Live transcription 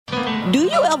Do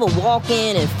you ever walk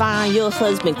in and find your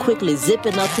husband quickly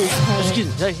zipping up his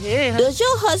pants? Does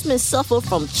your husband suffer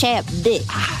from chapped dick?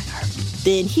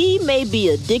 Then he may be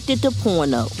addicted to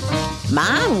porno.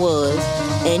 Mine was,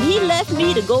 and he left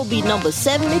me to go be number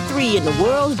 73 in the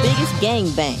world's biggest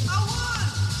gangbang.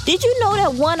 Did you know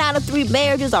that 1 out of 3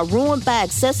 marriages are ruined by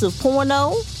excessive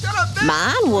porno?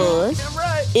 Mine was.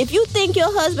 If you think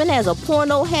your husband has a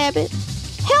porno habit,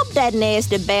 help that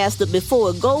nasty bastard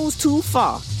before it goes too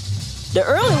far. The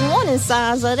early warning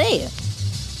signs are there.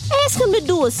 Ask him to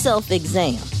do a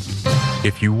self-exam.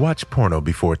 If you watch porno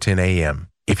before 10 a.m.,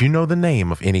 if you know the name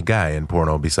of any guy in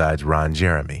porno besides Ron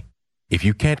Jeremy, if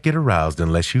you can't get aroused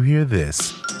unless you hear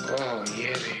this,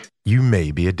 you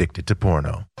may be addicted to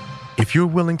porno. If you're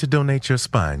willing to donate your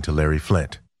spine to Larry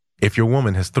Flint, if your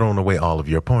woman has thrown away all of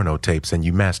your porno tapes and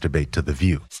you masturbate to The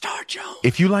View, Star Jones.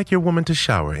 If you like your woman to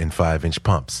shower in 5-inch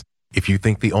pumps, if you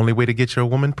think the only way to get your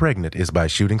woman pregnant is by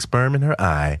shooting sperm in her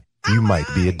eye, you might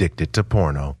be addicted to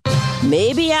porno.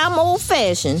 Maybe I'm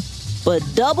old-fashioned, but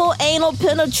double anal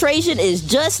penetration is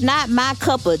just not my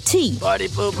cup of tea. Party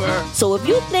pooper. So if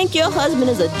you think your husband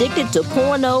is addicted to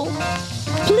porno,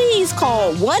 please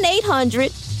call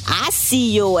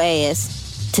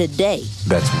 1-800-I-SEE-YOUR-ASS today.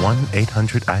 That's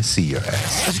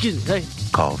 1-800-I-SEE-YOUR-ASS. Excuse me.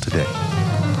 Call today.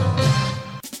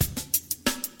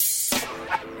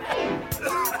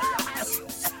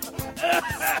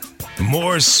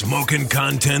 More smoking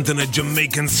content than a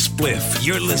Jamaican spliff.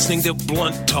 You're listening to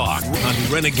Blunt Talk on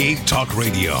Renegade Talk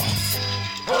Radio.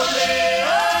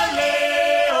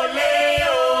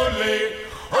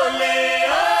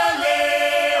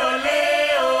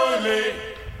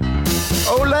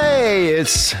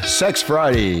 It's Sex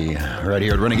Friday, right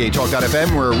here at Renegade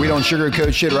Talk.fm, where we don't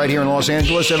sugarcoat shit right here in Los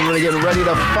Angeles. Everybody getting ready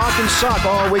to fucking suck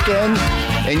all weekend,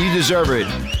 and you deserve it.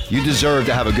 You deserve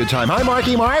to have a good time. Hi,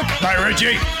 Marky Mark. Hi,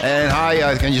 Reggie. And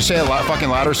hi, can you say it fucking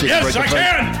louder so you can Yes, break the I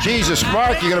can. Jesus,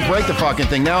 Mark, you're going to break the fucking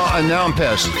thing. Now I'm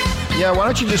pissed. Yeah, why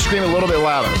don't you just scream a little bit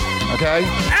louder, okay?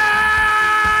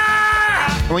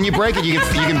 When you break it, you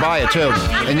can buy it too.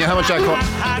 And you know how much that cost?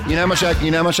 You know how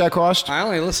much that cost? I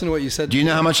only listened to what you said. Do you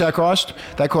know how much that cost?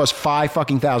 That cost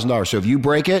 $5,000. So if you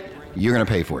break it, you're gonna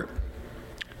pay for it.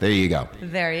 There you go.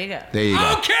 There you go. There you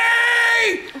go.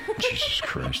 Okay. Jesus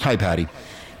Christ. Hi, Patty.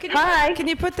 Hi. Can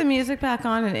you put the music back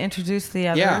on and introduce the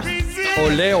others? Yeah.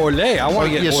 Ole, ole. I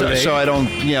want to get ole. So I don't,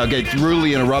 get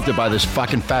rudely interrupted by this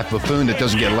fucking fat buffoon that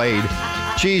doesn't get laid.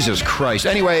 Jesus Christ.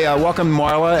 Anyway, welcome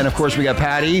Marla, and of course we got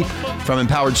Patty from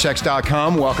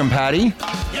EmpoweredSex.com. Welcome, Patty.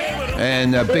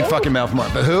 And big fucking mouth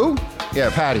Mark. But who? Yeah,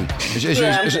 Patty. Is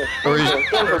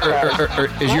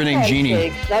your name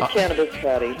Jeannie? Not Cannabis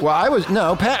Patty.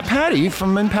 Well, Patty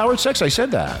from Empowered Sex. I said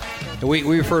that. We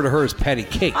refer to her as Patty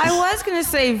Cakes. I was going to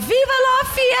say Viva la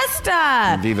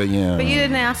Fiesta. Viva, yeah. But you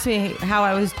didn't ask me how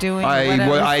I was doing. I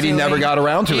never got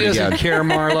around to it again. He doesn't care,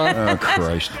 Marla. Oh,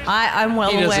 Christ. I'm well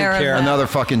aware of that. Another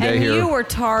fucking day and here. You were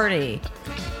tardy.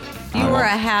 You were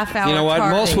a half hour. You know what?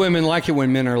 Tardy. Most women like it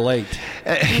when men are late.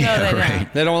 Yeah,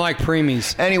 right. They don't like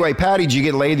preemies. Anyway, Patty, did you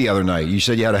get laid the other night? You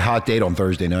said you had a hot date on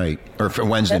Thursday night or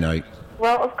Wednesday night.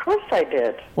 Well, of course I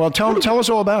did. Well, tell us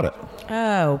all about it.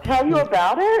 Oh. Tell you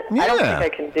about it? Yeah. I don't think I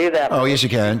can do that. Oh, yes, you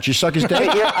can. Did you suck his dick?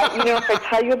 If I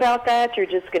tell you about that, you're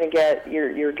just going to get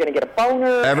you're going to get a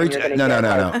boner.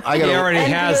 No. He already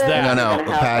has that. No,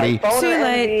 Patty. Too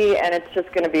late. And it's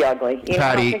just going to be ugly. Patty, I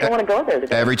don't think I want to go there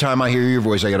today. Every time I hear your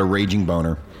voice, I get a raging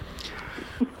boner.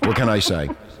 What can I say?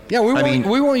 Yeah,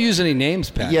 we won't use any names,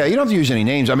 Pat. Yeah, you don't have to use any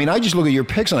names. I mean, I just look at your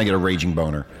pics and I get a raging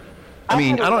boner.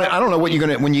 I don't know what you're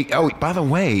gonna Oh, by the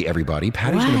way, everybody,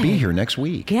 Patty's gonna be here next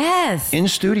week. Yes. In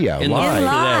studio,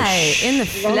 live. In the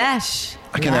flesh.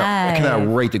 I cannot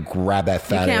wait to grab that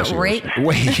fat ass. You can't rape?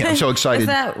 Wait, I'm so excited. Is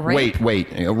that rape? Wait.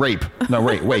 Rape. No,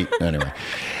 wait.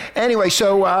 Anyway,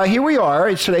 so here we are.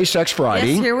 It's today's Sex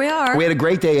Friday. Yes, here we are. We had a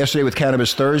great day yesterday with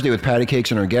Cannabis Thursday with Patty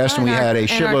Cakes and our guest, and we had a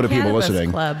shitload of people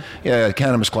listening. Club. Yeah,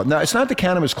 Cannabis Club. No, it's not the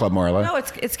Cannabis Club, Marla. No,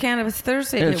 it's Cannabis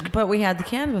Thursday, but we had the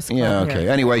Cannabis Club. Yeah, okay.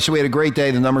 Here. Anyway, so we had a great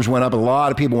day. The numbers went up. A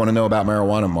lot of people want to know about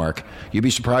marijuana, Mark. You'd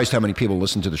be surprised how many people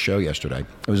listened to the show yesterday.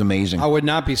 It was amazing. I would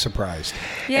not be surprised.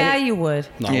 Yeah, you would.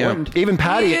 No, I wouldn't. Even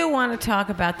Patty. You want to talk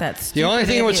about that stupid The only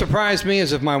thing that would idiot. surprise me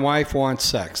is if my wife wants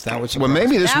sex. That would surprise me. Well,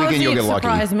 maybe this weekend you'll get lucky.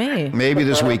 Surprise me. Maybe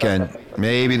this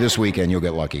weekend you'll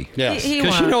get lucky. Yes,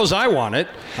 because she knows I want it.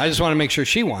 I just want to make sure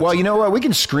she wants it. Well, you know what? We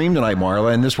can scream tonight,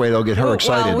 Marla, and this way they'll get her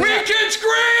excited. We can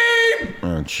scream!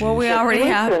 Oh, geez. Well, we already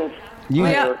have.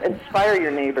 Inspire your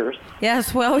neighbors.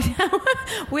 Yes, well,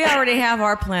 we already have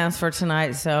our plans for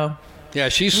tonight, so. Yeah,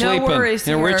 she's No sleeping, worries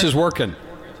and here. Rich is working.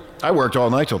 I worked all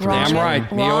night till 3. Damn right.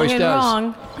 He always does.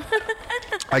 Wrong.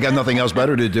 I got nothing else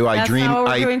better to do. I That's dream. not what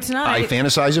we're I doing tonight.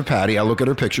 fantasize of Patty. I look at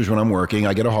her pictures when I'm working.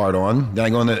 I get a hard on. Then I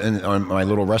go on my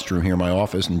little restroom here in my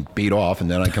office and beat off,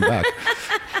 and then I come back.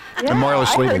 Yeah, and Marla's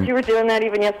I sleeping. heard you were doing that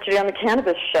even yesterday on the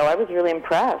cannabis show. I was really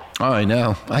impressed. Oh, I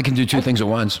know. I can do two things at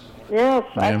once. Yes,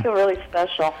 Yeah. I feel really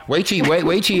special. Wait till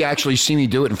you actually see me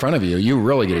do it in front of you. You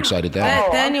really get excited then.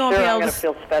 Oh, Then I'm you won't sure be I'm able going to- to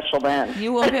feel special then.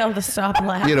 You won't be able to stop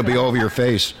laughing. It'll be over your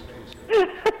face.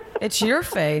 It's your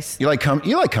face. You like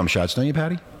cum shots, don't you,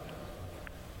 Patty?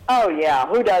 Oh, yeah.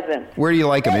 Who doesn't? Where do you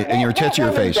like them? In your tits or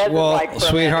your face? Well, Like for a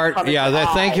sweetheart, minute, yeah, coming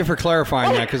thank you by. for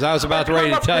clarifying that because I was about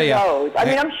ready to tell you. I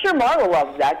mean, I'm sure Marla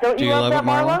loves that. Don't Do you you love love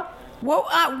that, it, Marla?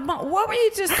 Marla? What were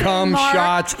you just saying, Cum Mark?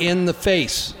 shots in the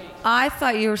face. I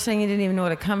thought you were saying you didn't even know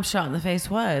what a cum shot in the face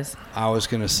was. I was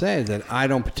going to say that I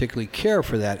don't particularly care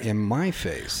for that in my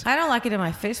face. I don't like it in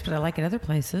my face, but I like it other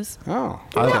places. Oh,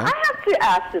 You know, okay. I have to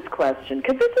ask this question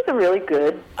because this is a really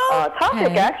good topic,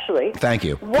 Okay. actually. Thank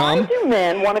you. Why Cum? do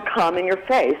men want to come in your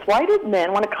face? Why do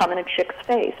men want to come in a chick's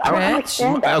face? I don't Rich?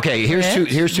 understand that. Okay, here's two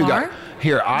guys. Mark?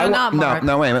 Here, not Mark.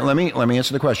 no, wait a minute. Let me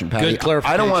answer the question, Patty. Good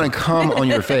clarification. I don't want to come on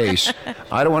your face.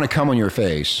 I don't want to come on your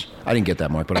face. I didn't get that,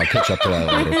 Mark, but I'll catch up to that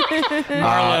later.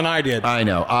 Marla and I did. I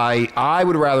know. I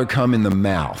would rather come in the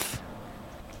mouth.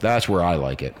 That's where I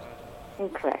like it.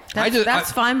 Okay.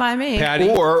 That's fine by me. Patty,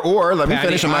 Or let me Patty,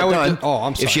 finish. I'm I not would done. do-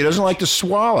 I'm sorry. If she doesn't like to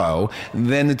swallow,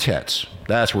 then the tits.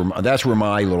 That's where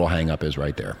my little hang up is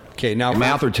right there. Okay, now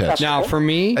Mouth or tits? Now for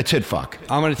me, A tit fuck.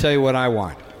 I'm going to tell you what I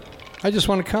want. I just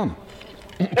want to come.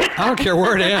 I don't care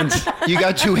where it ends. You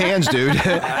got two hands, dude.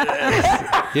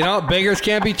 You know, beggars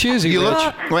can't be choosy. You look.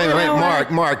 Rich. Wait,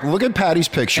 Mark. Look at Patty's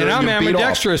picture. And I'm you're beat off.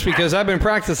 ambidextrous because I've been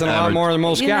practicing a lot more than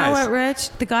most You guys. know what,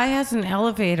 Rich? The guy has an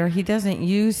elevator. He doesn't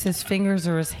use his fingers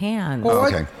or his hands. Well,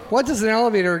 Okay. what does an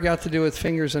elevator got to do with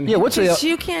fingers and Yeah. What's the? Because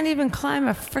you can't even climb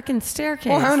a freaking staircase.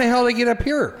 Well, how in the hell did they get up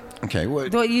here? Okay.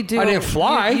 What? Well, you do. I didn't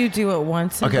fly. You do it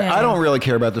once a Okay. day. I don't really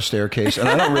care about the staircase, and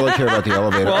I don't really care about the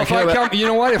elevator. Well, if care I about- come, you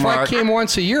know what? If I Mark. came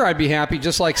once a year, I'd be happy,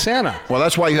 just like Santa. Well,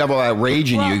 that's why you have all that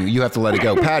rage in you. You have to let it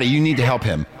go. Patty, you need to help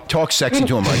him. Talk sexy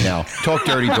to him right now. Talk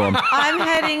dirty to him. I'm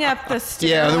heading up the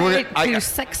Yeah, stairway I- to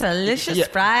Sexalicious Yeah,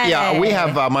 Friday. yeah, we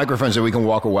have microphones that we can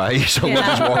walk away, so we'll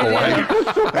just walk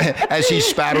away as he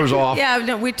spatters off. Yeah,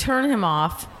 no, we turn him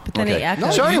off, but then he Okay.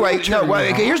 echoes. So anyway, turn me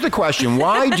okay, here's the question: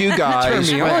 why do guys?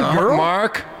 Turn me on, girl.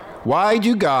 Mark, why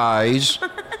do guys?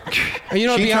 You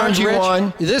know, to She be turns honest, you Rich,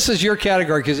 on. this is your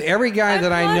category because every guy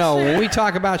that I know, blushing. when we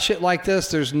talk about shit like this,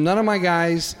 there's none of my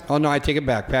guys. Oh no, I take it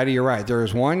back, Patty. You're right. There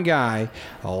was one guy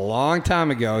a long time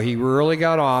ago. He really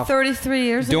got off 33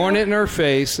 years doing ago. it in her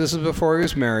face. This is before he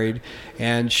was married,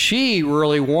 and she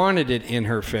really wanted it in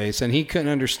her face, and he couldn't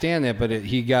understand that, but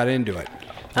he got into it.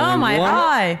 And Oh, then my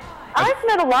eye. I've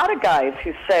met a lot of guys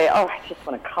who say, "Oh, I just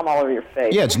want to come all over your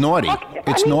face." Yeah, it's naughty. Fuck,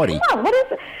 It's naughty. Come on, what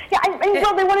is it?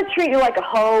 Yeah, they want to treat you like a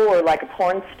hoe or like a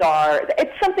porn star.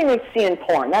 It's something they see in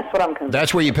porn. That's what I'm convinced.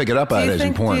 That's where you pick it up Do at you is in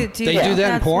think porn. do you They do that in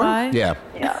that's porn? why? Yeah,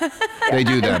 Yeah. they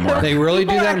do that, Mark. They really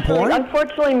do People that in actually- porn?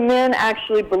 Unfortunately, men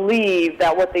actually believe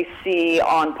that what they see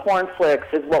on porn flicks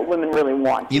is what women really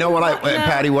want. You know what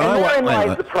Patty? When And I therein wait a lies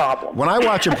minute. the problem. When I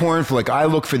watch a porn flick, I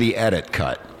look for the edit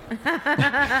cut.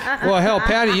 Well, hell,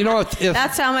 Patty, you know if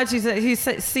That's how much he's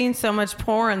seen so much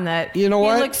porn that You know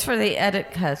what? he looks for the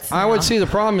edit cuts. I now. would see the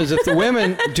problem is if the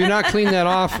women do not clean that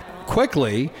off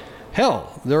quickly,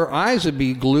 hell, their eyes would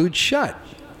be glued shut.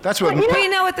 That's what. Well, you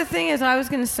know what the thing is? I was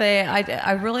going to say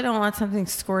I really don't want something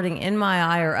squirting in my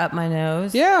eye or up my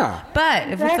nose. Yeah. But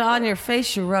if it's on your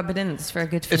face, you rub it in. It's very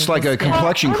good for It's your like a skin.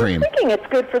 complexion I was cream. thinking it's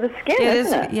good for the skin, It is,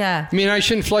 isn't it? yeah. I mean, I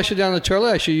shouldn't flush it down the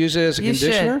toilet. I should use it as a You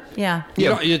conditioner. should, yeah. You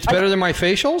know, it's better than my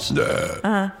facials.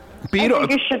 I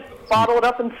think you should bottle it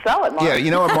up and sell it, Mark. Yeah,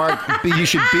 you know what, Mark? You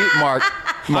should beat Mark.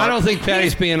 I don't think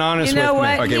Patty's being honest You know with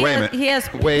what? me. Okay, He wait a has- minute. he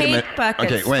has wait a paint minute. buckets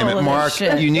Okay, wait a full minute, of Mark. this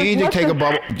shit. You need to What's take a the-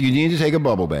 bubble. You need to take a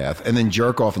bubble bath and then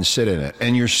jerk off and sit in it,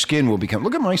 and your skin will become.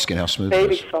 Look at my skin, how smooth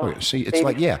Baby it is. soft. Okay, see, it's Baby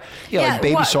like like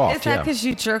baby what? soft. Is that Yeah. because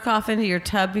you jerk off into your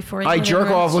tub before you I go to jerk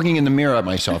rinse? off looking in the mirror at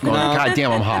myself, going, No. "God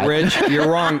damn, I'm hot." Rich, you're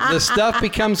wrong. The stuff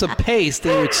becomes a paste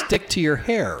and it would stick to your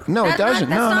hair. No, it doesn't.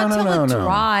 That's no, not no, till no, it no.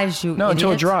 dries, you No, until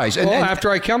it idiot. dries. And, Well, and-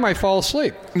 after I come, I fall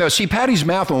asleep. no, see, Patty's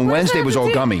mouth on Wednesday that was to all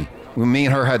do? gummy. When me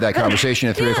and her had that conversation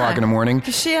at 3 o'clock in the morning.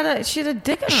 'Cause she had a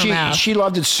dick in her mouth. She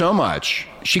loved it so much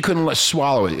she couldn't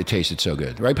swallow it. It tasted so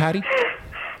good, right, Patty?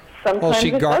 Sometimes she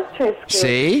it gar- does taste good.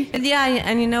 See, Yeah,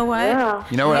 and you know what? Yeah.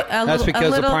 you know what? That's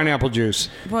because of pineapple juice.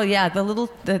 Well, yeah,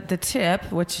 the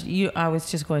tip, which I was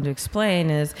just going to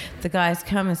explain, is the guy's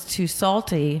cum is too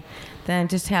salty. Then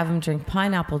just have him drink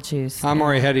pineapple juice. I'm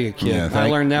already ahead of you, kid. Yeah, I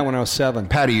learned that when I was 7.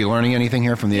 Patty, you learning anything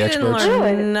here from the You didn't experts?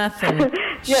 learn nothing.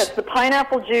 Yes, the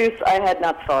pineapple juice I had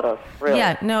not thought of, really.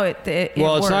 Yeah, no, it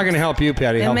Well, it's works. not going to help you,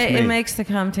 Patty. It helps me. It makes the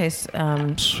cum taste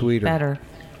sweeter. better.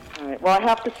 All right. Well, I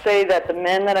have to say that the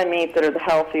men that I meet that are the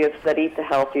healthiest, that eat the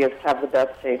healthiest, have the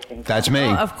best tasting. That's me.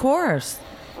 Oh, of course.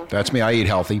 That's me. I eat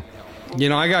healthy. You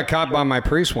know, I got caught by my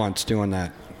priest once doing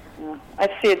that. I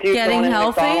see a dude Getting going in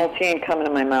healthy? McDonald's tea and coming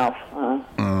in my mouth.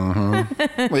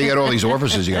 Well, you got all these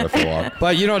orifices you got to fill up.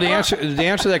 But you know, the answer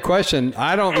to that question,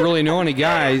 I don't really know any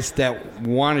guys that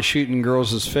want to shoot in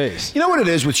girls' face. You know what it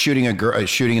is with shooting a girl,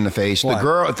 shooting in the face. What? The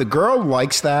girl, if the girl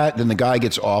likes that, then the guy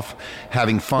gets off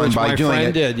having fun Which by my doing friend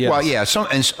it. did, yes. Well, yeah.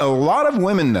 And a lot of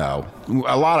women, though,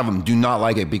 a lot of them do not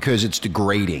like it because it's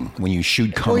degrading when you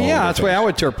shoot cum. Well, all yeah, over that's the the way face. I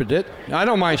would interpret it. I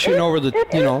don't mind shooting over the,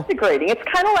 It you know. is degrading. It's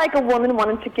kind of like a woman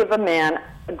wanting to give a man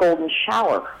a golden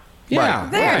shower. Yeah.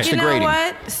 Right. There, it's you know degrading.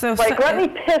 what? So, Like, let me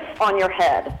piss on your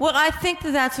head. Well, I think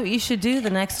that's what you should do the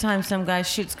next time some guy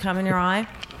shoots cum in your eye.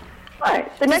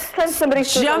 Right. The next time somebody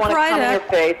says I jump want to right come in up.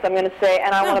 your face, I'm going to say,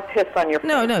 and I No. want to piss on your face.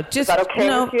 No, Is just that okay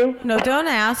no, with you? no. Don't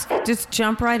ask. Just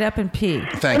jump right up and pee.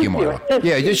 Thank you, Marla.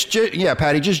 Yeah, yeah,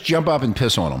 Patty, just jump up and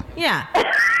piss on him. Yeah.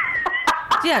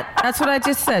 Yeah, that's what I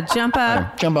just said. Jump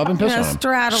up. Jump up and piss on him.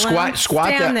 Straddle him. Squat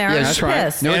Stand that. there Yeah, and that's right.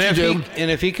 piss. Know what And you if do?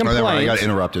 and if he Oh, complains, never mind, I got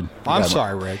interrupted. I'm Yeah,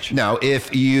 sorry, Rich. No, if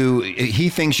he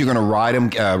thinks you're going to ride him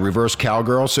reverse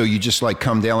cowgirl, so you just like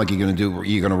come down like you're going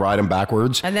to ride him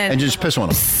backwards And then- just piss on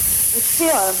him.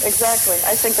 Yeah, exactly.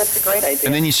 I think that's a great idea.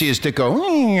 And then you see his dick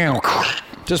go.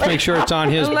 Just make sure it's on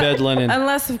his bed linen.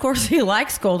 Unless, of course, he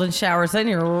likes golden showers. Then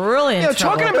you're really in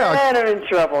trouble. talking about And I'm in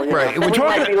trouble. You Right, know. we're We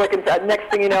talking- might be looking. Next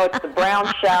thing you know, it's the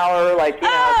brown shower. Like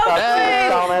Hey,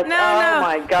 Thomas. no, Oh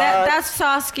my God. That's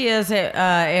Saskia's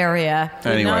area.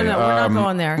 Anyway, no, we're not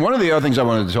going there. One of the other things I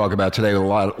wanted to talk about today, a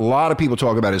lot of people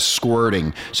talk about is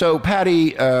squirting. So,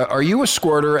 Patty, are you a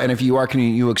squirter? And if you are, can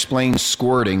you explain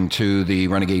squirting to the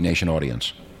Renegade Nation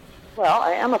audience? Well,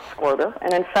 I am a squirter,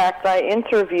 and in fact, I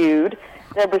interviewed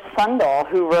Deborah Sundahl,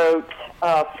 who wrote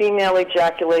 "Female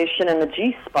Ejaculation in the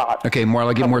G-Spot." Okay,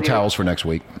 Marla, get more towels for next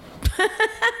week.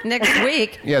 Next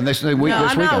week. Yeah, this week. No, this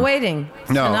I'm weekend. not waiting.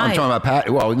 No, I'm Tonight. talking about Patty.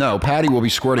 Well, no, Patty will be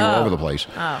squirting all over the place.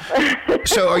 Oh.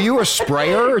 So, are you a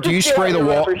sprayer, or do you Just spray get the on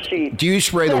your wall? rubber sheet. Do you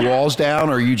spray the walls down,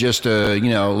 or you just, I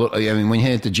mean, when you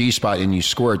hit the G spot and you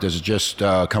squirt, does it just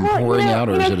come pouring out,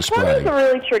 or is it a spray? It's a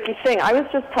really tricky thing. I was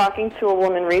just talking to a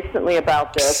woman recently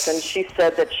about this, and she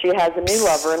said that she has a new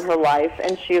lover in her life,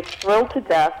 and she is thrilled to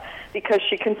death because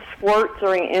she can squirt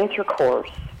during intercourse.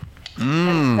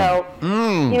 And so,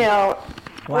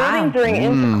 squirting during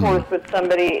intercourse with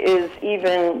somebody is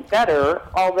even better,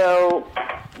 although,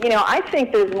 I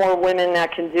think there's more women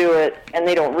that can do it, and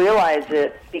they don't realize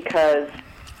it because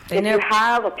if you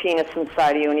have a penis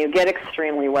inside of you and you get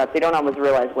extremely wet, they don't always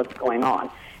realize what's going on.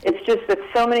 It's just that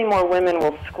so many more women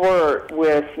will squirt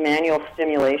with manual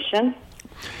stimulation.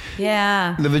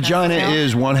 Yeah. The vagina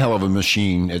is one hell of a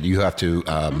machine that you have to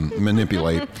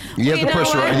manipulate. You have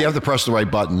to press the right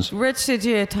buttons. Rich, did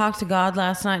you talk to God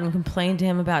last night and complain to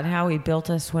him about how he built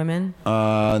us women?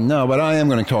 No, but I am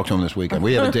going to talk to him this weekend.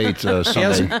 We have a date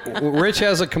Sunday. Rich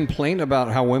has a complaint about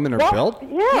how women are built.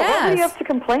 Yeah, what do you have to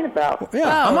complain about?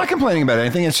 Yeah. I'm not complaining about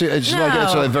anything. It's like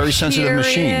it's a very sensitive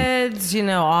machine. Periods,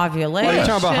 ovulation. Well, you're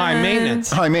talking about high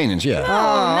maintenance. High maintenance, yeah. No,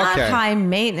 Oh, not okay. high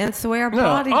maintenance. The way our No.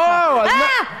 bodies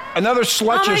Another slut Oh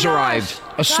my just gosh. arrived.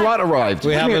 A slut arrived.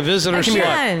 We Come have here. a visitor Come here.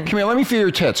 slut. Come here. Let me feel your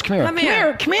tits. Come here. Come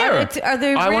here. Come here. Are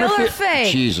they I wanna real or feel-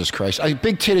 fake? Jesus Christ. A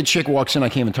big titted chick walks in. I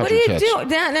can't even touch What are her you tits. doing?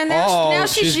 Now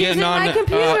she's she's getting using on my the-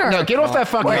 computer. No, get off that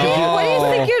fucking What do you computer.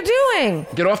 think you're doing?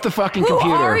 Get off the fucking Who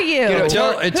computer. are you? Get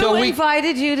off- Until Who we-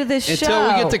 invited you to this show? Until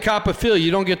we get the cop of Phil,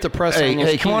 you don't get to press on those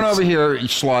Hey, come on keys. over here, you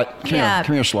slut. Come Yeah. here.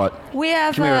 Come here, slut. We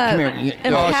have Come here, come here.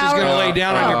 Oh, she's going to lay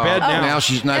down on your bed now. Now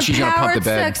she's going to pump the Empowered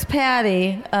bed. Sex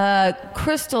Patty.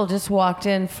 Crystal just walked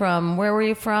in from, where were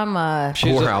you from?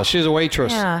 Whorehouse. She's a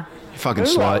waitress. Yeah. Fucking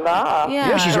Ooh la slut. la.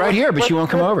 Yeah, she's right here, but she won't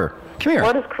come over. Come here.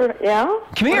 What is yeah?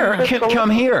 Come here. What is Crystal- Come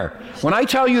here. When I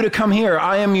tell you to come here,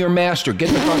 I am your master. Get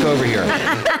the fuck over here.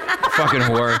 Fucking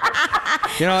whore.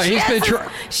 He's been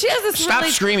She has this Stop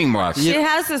really, screaming, Mark. She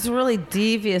has this really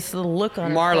devious little look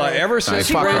on her Marla, face. ever since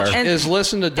Fuck her. Rich has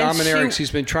listened to and Dominatrix, she-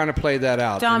 he's been trying to play that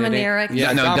out. and it ain't- Dominatrix?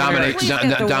 Yeah, No, Dominatrix. Please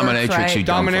get the words Dominatrix, right. you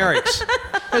dumb fuck. Dominatrix.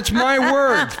 It's my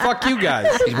word. Fuck you guys.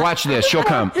 Watch this. She'll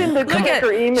come. Look at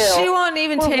her email. She won't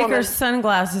even Poor take her woman.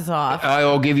 sunglasses off. I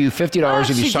will give you $50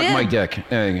 if you she suck did. my dick.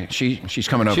 She's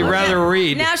coming over. She'd rather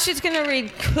read Now she's going to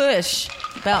read Kush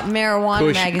about marijuana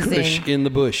Kush, magazine. Kush in the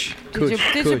bush. Did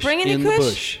you Kush bring any in the Kush?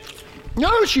 bush.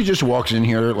 No, she just walks in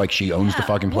here like she owns the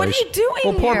fucking What are place. you doing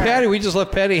Well, poor here? Patty. We just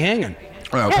left Patty hanging.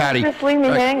 Oh, Yeah, Patty. just leave me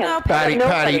hanging. No, Patty,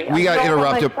 we got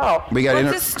interrupted. We got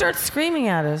Well, just start screaming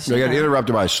at us. We got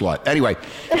interrupted by a slut. Anyway,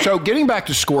 so getting back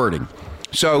to squirting.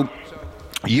 So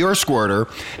you're a squirter,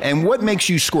 and what makes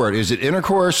you squirt? Is it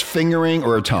intercourse, fingering,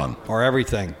 or a tongue? Or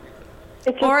everything.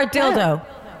 Or a dildo.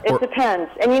 It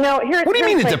depends. And here's What do you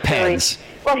mean it my depends? Theory.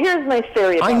 Well, here's my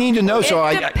theory. I need to know wait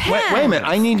a minute.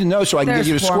 I need to know so I can There's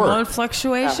get you to hormone squirt.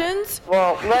 fluctuations.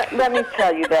 Well, let me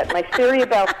tell you that my theory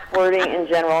about squirting in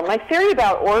general, and my theory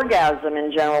about orgasm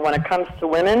in general when it comes to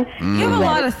women. You have a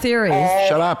lot of theories.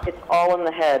 Shut up. It's all in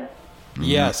the head.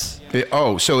 Yes.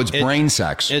 So it's brain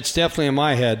sex. It's definitely in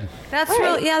my head. That's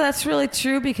that's really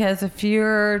true, because if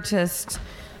you're just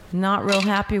not real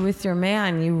happy with your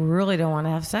man, you really don't want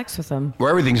to have sex with him. Well,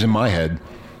 everything's in my head.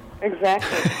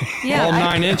 Exactly. Yeah, All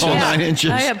 9 inches. All 9 inches.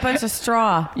 I got a bunch of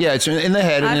straw. Yeah, it's in the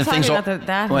head, and I'm then things talking all. about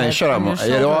that Wait, head shut up. on your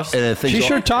It all- shoulders. and then things She's all-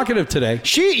 sure talkative today.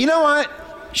 You know what?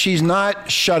 She's not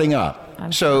shutting up.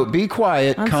 So be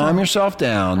quiet, calm sorry. yourself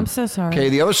down. I'm so sorry. Okay,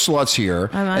 the other slut's here,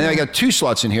 and then I got 2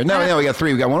 sluts in here. No, we got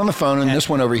 3. We got one on the phone and this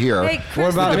one over here. Hey,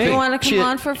 Chris, about do me? you want to She- come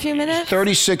on for a few minutes?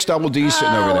 36 double D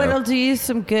sitting over there. It'll do you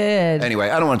some good.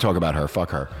 Anyway, I don't want to talk about her. Fuck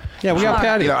her. Yeah, we got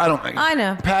Patty. You know, I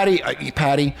know.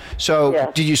 Patty. So, Yeah.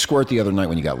 did you squirt the other night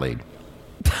when you got laid?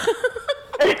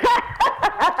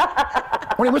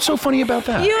 What's so funny about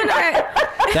that? You and I.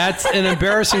 That's an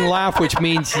embarrassing laugh, which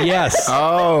means yes.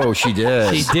 Oh, she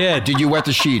did. She did. Did you wet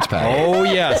the sheets, Patty? Oh,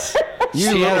 yes.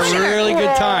 She had a really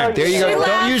good time. There you go. She Don't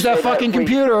laughed. use that fucking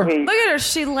computer. Look at her.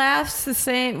 She laughs the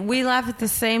same. We laugh at the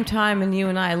same time, and you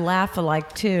and I laugh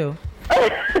alike too.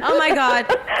 Oh my God!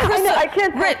 I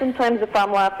can't tell sometimes if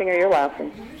I'm laughing or you're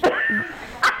laughing.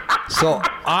 So,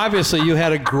 obviously, you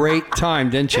had a great time,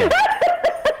 didn't you?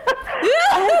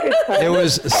 It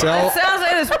was It sounds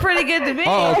like it was pretty good to me.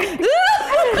 I've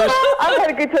had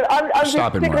a good time. I'm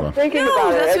Stop just it, sick Marla. of thinking No,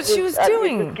 about that's it. what she was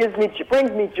doing. It just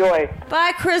brings me joy.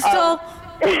 Bye, Crystal.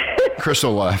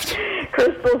 Crystal left.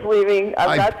 Crystal's leaving.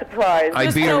 I'm not surprised.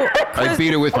 I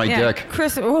beat her with my dick.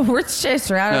 Crystal, Rich chased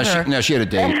her out of her. No, she had a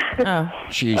date. Oh.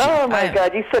 Oh my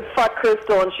God! You said fuck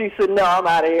Crystal, and she said no. I'm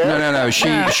out of here. No.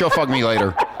 She'll fuck me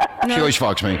later. She always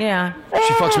fucks me. Yeah.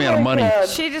 She fucks me out of money.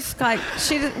 She just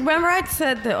remember I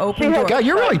said the open door. God,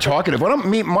 you're really talkative. Why don't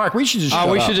meet Mark? We should just shut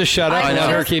up. We should just shut up and let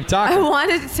her keep talking. I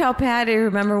wanted to tell Patty,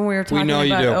 remember when we were talking know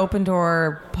you about do. open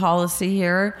door policy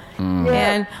here?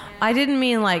 And I didn't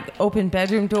mean like open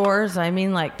bedroom doors. I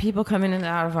mean like people come in and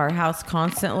out of our house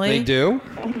constantly. They do?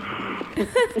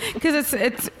 Because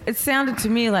it sounded to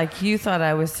me like you thought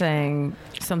I was saying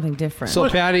something different. So,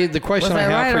 Patty, the question Was I I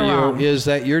have right for or you wrong? is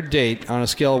that your date, on a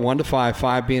scale of 1 to 5,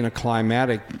 5 being a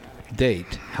climatic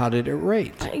date, how did it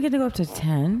rate? Are you going to go up to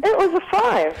 10? It was a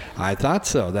 5. I thought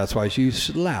so. That's why you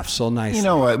laughed so nicely. You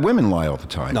know what? Women lie all the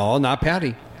time. No, not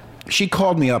Patty. She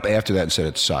called me up after that and said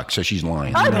it sucked, so she's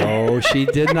lying. No, she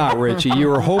did not, Richie. You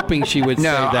were hoping she would say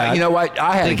that. You know what?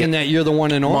 I had thinking that you're the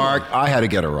one and only. Mark, I had to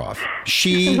get her off.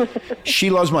 She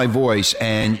loves my voice,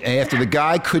 and after the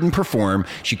guy couldn't perform,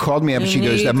 she called me up and she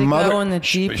goes, need "The to mother." go in the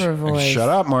deeper voice. Shut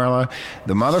up, Marla.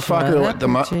 The motherfucker. Shut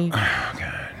up, Richie.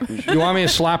 You want me to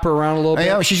slap her around a little bit?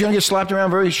 Yeah, she's gonna get slapped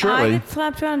around very I shortly. get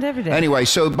slapped around every day. Anyway,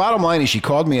 so the bottom line is she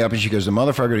called me up and she goes, "The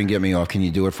motherfucker didn't get me off. Can you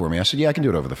do it for me?" I said, "Yeah, I can do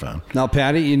it over the phone." Now,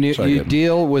 Patty, you So I didn't.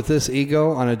 deal with this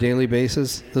ego on a daily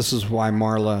basis. This is why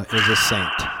Marla is a saint.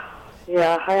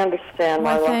 Yeah, I understand,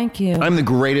 Why, Marla. thank you. I'm the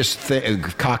greatest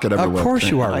cock it ever Of lived. course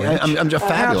you are, Rich. I'm just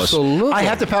fabulous. Absolutely. I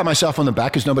have to pat myself on the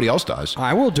back because nobody else does.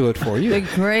 I will do it for you. The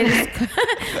greatest,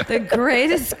 the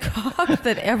greatest cock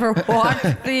that ever walked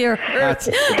the earth.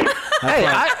 Hey,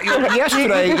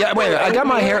 yesterday, I got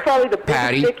my You're hair. probably the biggest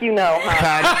Patty, dick you know,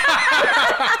 huh?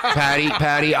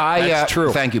 Patty. That's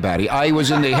true. Thank you, Patty. I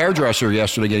was in the hairdresser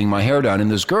yesterday getting my hair done, and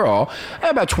this girl,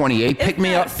 about 28, picked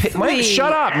me up. sweet?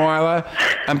 Shut up, Marla.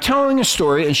 I'm telling a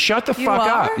story, and shut the fuck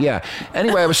are? up. Yeah.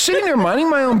 Anyway, I was sitting there minding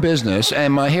my own business,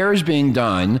 and my hair is being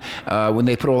done when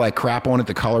they put all that crap on it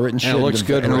to color it and shit. it looks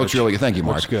good, And it looks Rich. really good. Thank you,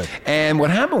 Mark. Looks good. And what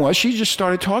happened was she just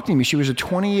started talking to me. She was a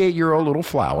 28-year-old little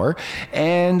flower,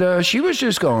 and she was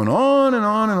just going on and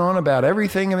on and on about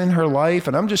everything in her life,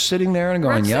 and I'm just sitting there and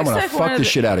going, Rich yeah, I'm looks going like to one fuck of the the-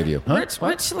 shit out of you. Huh?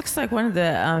 Rich looks like one of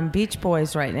the Beach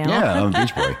Boys right now. Yeah, I'm a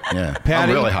Beach Boy. Yeah. I'm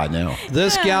Patty? really hot now.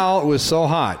 This gal was so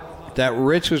hot that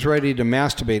Rich was ready to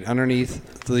masturbate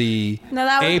underneath the No,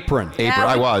 that would- apron.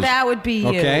 I was. That would be you.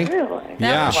 Okay? Really?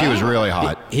 Yeah. She was really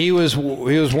hot. He was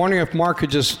wondering if Mark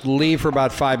could just leave for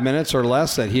about 5 minutes or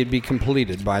less, that he'd be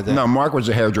completed by then. No, Mark was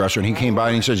a hairdresser, and he came by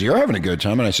and he says, "You're having a good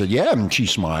time." And I said, "Yeah." And she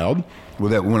smiled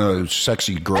with that one of those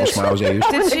sexy girl smiles I use.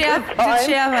 Did she have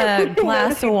a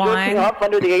glass of wine? Up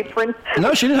under the apron.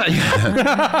 No, she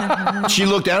didn't. She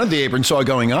looked down at the apron, saw it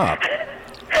going up.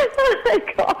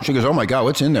 She goes, "Oh my God,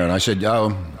 what's in there?" And I said,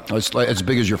 "Oh, it's like as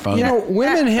big as your phone." You know,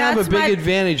 women have a That's big my-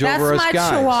 advantage that's over us my guys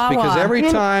chihuahua. because every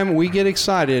time we get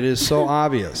excited, it's so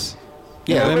obvious.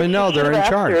 Yeah. Women know they're in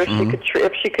Asked her charge.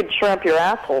 if she could shrimp your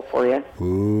asshole for you.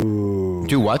 Ooh.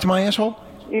 Do what to my asshole?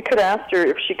 You could ask her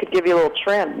if she could give you a little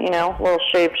trim, a little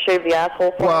shave the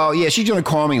asshole for Well, yeah, she's going to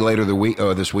call me later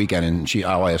this weekend, and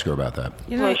I'll ask her about that.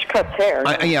 you. Well, she cuts hair.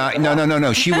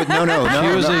 No. She would no.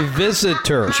 She was no. a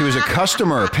visitor. She was a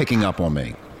customer picking up on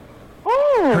me.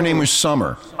 Oh. Her name was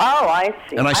Summer. Oh, I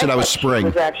see. And I said I was thought Spring. She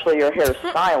was actually your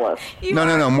hairstylist.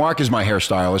 No. Mark is my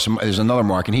hairstylist. There's another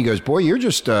Mark, and he goes, "Boy, you're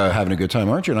just having a good time,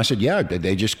 aren't you?" And I said, "Yeah,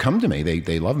 they just come to me.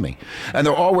 They love me." And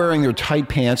they're all wearing their tight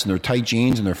pants and their tight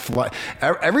jeans and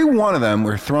every one of them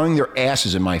were throwing their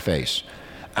asses in my face.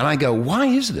 And I go, "Why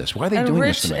is this? Why are they doing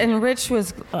this to me?" And Rich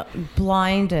was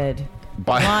blinded.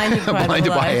 Blinded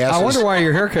by asses. I wonder why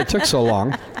your haircut took so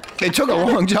long. It took a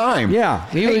long time. Yeah.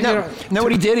 Know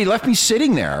what he did? He left me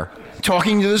sitting there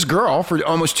talking to this girl for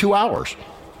almost 2 hours.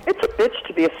 It's a bitch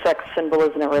to be a sex symbol,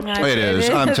 isn't it, Rich? It is.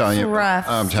 I'm telling you. Rough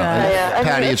I'm telling you. Yeah,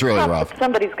 Patty, it's really rough.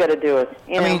 Somebody's got to do it.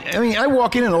 I mean, I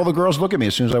walk in and all the girls look at me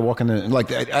as soon as I walk in.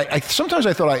 Like, I sometimes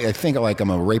I think like I'm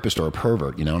a rapist or a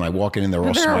pervert, and I walk in and they're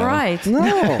all They're smiling. right.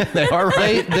 No. They are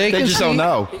right. They just don't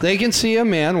know. They can see a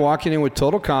man walking in with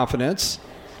total confidence,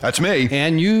 That's me.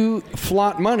 and you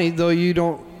flaunt money, though you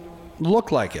don't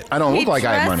look like it. I don't look like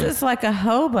I have money. He dresses like a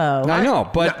hobo. I know,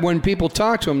 but when people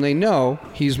talk to him, they know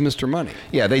he's Mr. Money.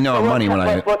 Yeah, they know I'm money when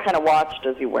I. What kind of watch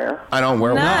does he wear? I don't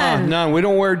wear. None. No, we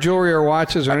don't wear jewelry or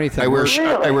watches or anything. I wear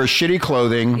Really? shitty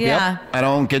clothing. Yeah. Yep. I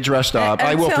don't get dressed up.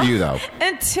 I will for you though.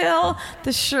 Until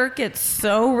the shirt gets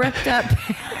so ripped up.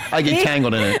 I get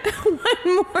tangled in it.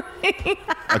 One morning.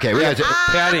 Okay, we got to.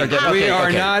 Patty, we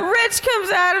are not. Rich comes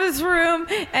out of his room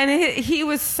and he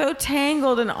was so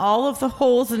tangled in all of the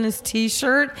holes in his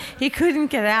T-shirt, he couldn't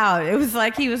get out. It was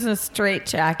like he was in a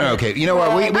straitjacket. Okay, you know what?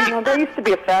 There used to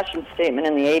be a fashion statement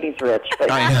in the 80s, Rich. But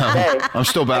I know. today, I'm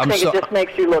still bad. I think it just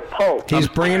makes you look Pope. He's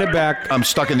bringing it back. I'm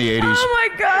stuck in the 80s. Oh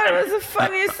my God, it was the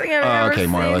funniest thing I've ever Okay,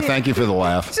 seen. Marla, thank you for the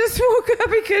laugh. Just woke up,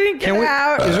 he couldn't get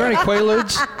out. Is there any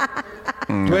Quaaludes?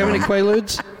 Do we have any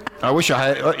Quaaludes? I wish I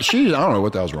had. I don't know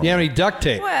what the hell's wrong. You have any duct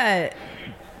tape? What?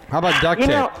 How about duct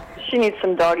tape? She needs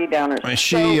some doggy downers.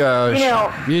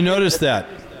 You noticed that.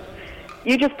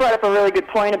 You just brought up a really good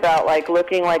point about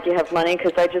looking like you have money,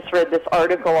 because I just read this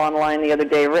article online the other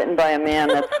day written by a man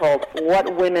that's called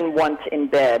 "What Women Want in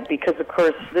Bed," because of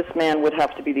course this man would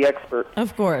have to be the expert.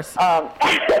 Of course.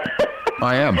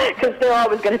 I am. Because they're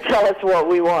always going to tell us what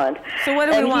we want. So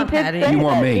what do we want, Patty? You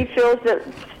want me. He feels that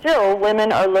still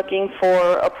women are looking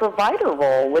for a provider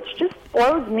role, which just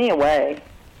blows me away.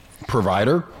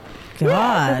 Provider?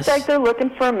 Yeah, it's like they're looking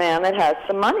for a man that has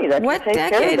some money that What can take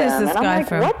care of decade is them. this And I'm guy like,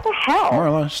 from? what the hell?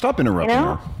 Marla, stop interrupting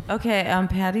her. Okay,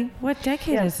 Patty, what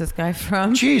decade is this guy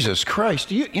from? Jesus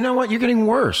Christ! You know what? You're getting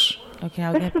worse. Okay,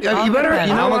 I'll get. You better. I'm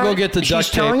gonna go get the She's duct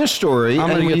tape. telling a story. I'm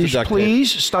gonna and get the will you duct tape.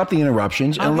 Please stop the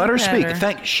interruptions and I'll let her get speak.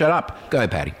 better. Shut up. Go ahead,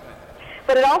 Patty.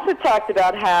 But it also talked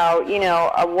about how,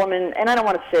 a woman, and I don't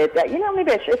want to say it that,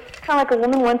 maybe it's kind of like a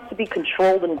woman wants to be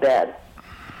controlled in bed.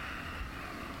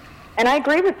 And I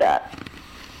agree with that.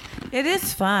 It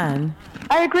is fun.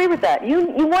 I agree with that. You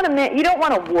want a man, you don't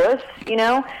want a wuss, You need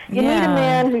a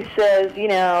man who says,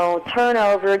 turn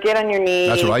over, get on your knees,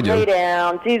 That's what I do. lay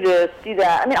down, do this, do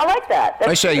that. I mean, I like that. That's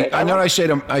I say, good. I know what I say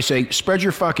to him. I say, spread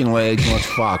your fucking legs and let's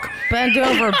fuck. Bend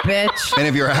over, bitch. And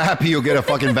if you're happy, you'll get a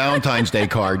fucking Valentine's Day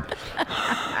card.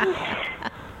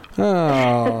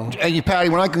 Oh. And Patty,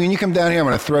 when you come down here, I'm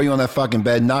going to throw you on that fucking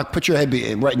bed, knock it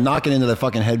into the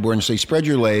fucking headboard and say, spread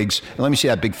your legs and let me see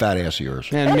that big fat ass of yours.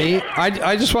 And me,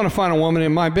 I just want to find a woman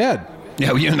in my bed.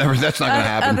 Yeah, that's not going to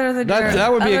happen.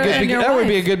 That would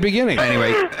be a good beginning.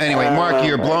 Anyway, Mark,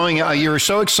 you're blowing. You're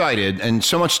so excited and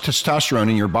so much testosterone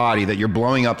in your body that you're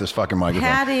blowing up this fucking microphone.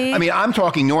 Patty. I mean, I'm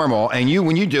talking normal, and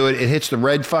when you do it, it hits the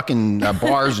red fucking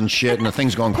bars and shit, and the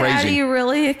thing's going crazy. Patty, you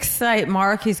really excite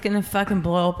Mark. He's going to fucking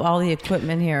blow up all the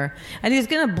equipment here, and he's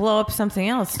going to blow up something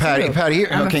else. Patty, too. here,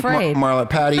 I'm okay, afraid. Marla,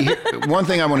 Patty. One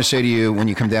thing I want to say to you when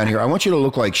you come down here, I want you to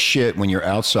look like shit when you're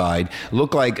outside,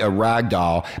 look like a rag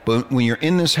doll, but when you're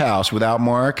in this house without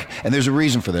Mark, and there's a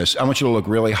reason for this. I want you to look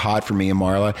really hot for me and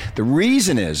Marla. The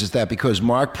reason is that because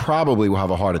Mark probably will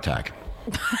have a heart attack.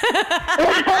 Well,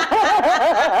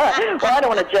 I don't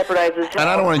want to jeopardize his health. And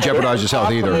I don't want to jeopardize his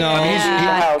health either. No.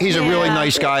 I mean, he's a really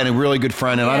nice guy and a really good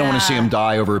friend, and I don't want to see him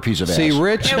die over a piece of ass. See,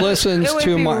 Rich listens it would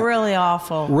to be my. really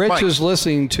awful. Rich Mike. is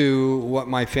listening to what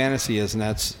my fantasy is, and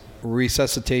that's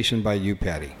resuscitation by you,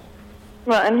 Patty.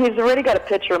 Well, and he's already got a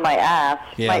picture of my ass.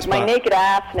 Yeah, my naked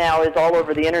ass now is all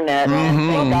over the internet. Mm-hmm.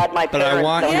 Thank God my But I parents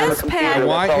want, don't have a Yes, computer. Pat. I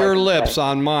want That's all your I can lips say.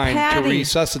 on mine Patty. to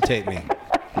resuscitate me.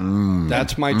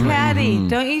 That's my dream. Patty,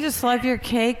 don't you just love your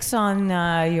cakes on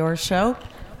your show?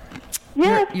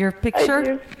 Yes, Your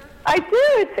picture? I do.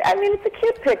 It's a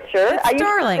cute picture. It's I used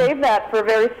darling. to save that for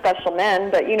very special men,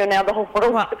 but now the whole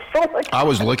world Well, feels like I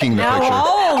was looking the Now picture.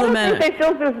 all I the don't men. think they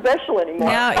feel so special anymore.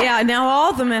 Now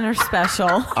all the men are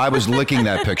special. I was licking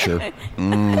that picture.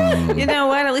 You know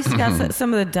what? At least you got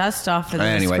some of the dust off of the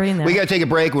Anyway, screen there. we got to take a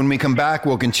break. When we come back,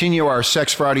 we'll continue our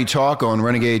Sex Friday talk on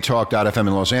RenegadeTalk.fm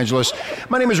in Los Angeles.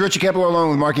 My name is Richie Kepler,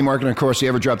 along with Marky Mark, and of course, the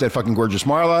ever drop dead fucking gorgeous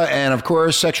Marla, and of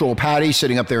course, Sexual Patty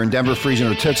sitting up there in Denver, freezing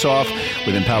her tits off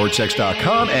with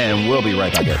EmpoweredSex.com, and we'll be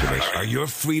right back after this. Are your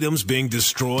freedoms being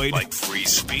destroyed? Like free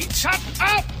speech? Shut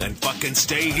up! Then fucking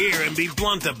stay here and be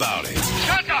blunt about it.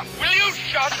 Shut up! Will you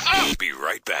shut up? Be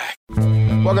right back.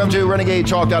 Welcome to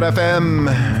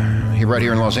RenegadeTalk.fm. Right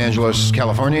here in Los Angeles,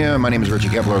 California. My name is Richie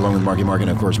Kepler, along with Marky Mark and,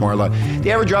 of course, Marla.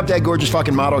 The ever drop dead gorgeous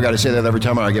fucking model. Got to say that every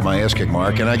time I get my ass kicked,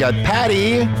 Mark. And I got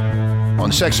Patty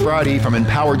on Sex Friday from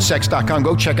EmpoweredSex.com.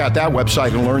 Go check out that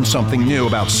website and learn something new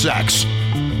about sex.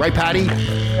 Right, Patty?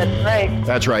 That's right.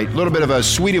 That's right. A little bit of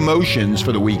sweet emotions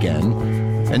for the weekend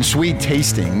and sweet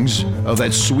tastings of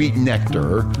that sweet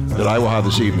nectar that I will have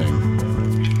this evening.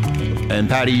 And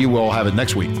Patty, you will have it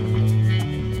next week.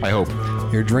 I hope.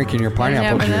 You're drinking your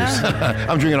pineapple never know. juice.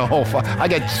 I'm drinking a whole... I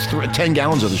got 10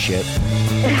 gallons of the shit.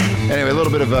 Anyway, a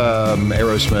little bit of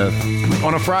Aerosmith.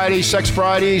 On a Friday, Sex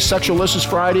Friday, Sexualicious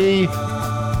Friday,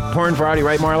 Porn Friday,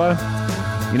 right, Marla?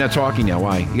 You're not talking now.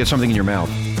 Why? You got something in your mouth.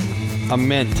 A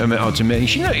mint. Oh, it's a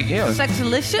mint. Yeah,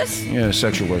 Sexalicious? yeah,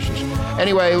 Sexualicious.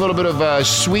 Anyway, a little bit of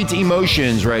sweet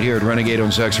emotions right here at Renegade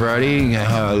on Sex Friday.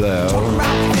 Hello.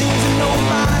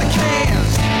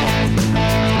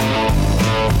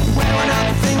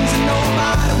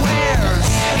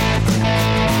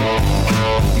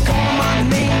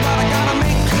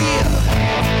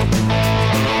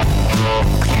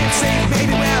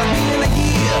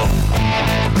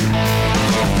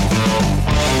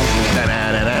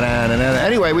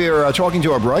 Anyway, we are talking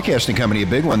to our broadcasting company, a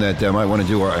big one that might want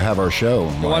to have our show.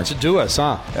 Who wants to do us,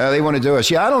 huh? They want to do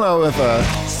us. Yeah, I don't know if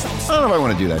I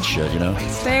want to do that shit. You know.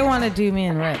 They want to do me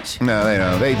and Rich. No, they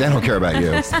don't. They don't care about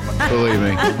you. Believe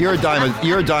me, you're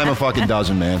a dime a fucking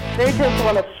dozen, man. They just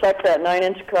want to suck that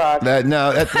 9-inch cock.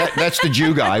 That's the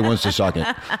Jew guy who wants to suck it.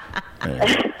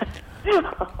 Anyway.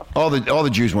 All the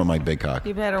Jews want my big cock.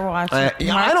 You better watch it.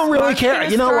 I don't really care.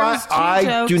 You know what?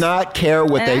 I do not care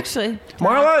what they. Actually,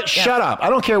 Marla, shut up. I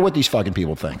don't care what these fucking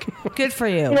people think. good for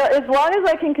you. As long as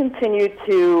I can continue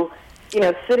to,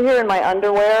 sit here in my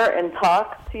underwear and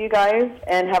talk to you guys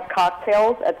and have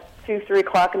cocktails at 2-3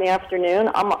 o'clock in the afternoon,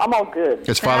 I'm all good.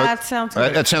 It's Father. That sounds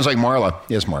good. That sounds like Marla.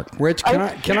 Yes, Mark. Rich,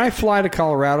 can I fly to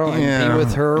Colorado and be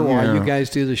with her while you guys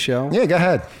do the show? Yeah, go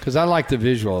ahead. Because I like the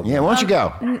visual of Yeah, why don't you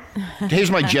go? Here's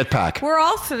my jetpack. We're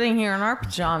all sitting here in our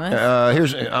pajamas.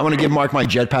 I'm going to give Mark my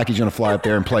jetpack. He's going to fly up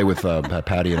there and play with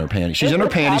Patty in her panties. She's in her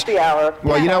panties. Happy hour.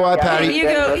 Well, you know what, Patty?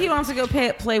 He wants to go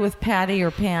play with Patty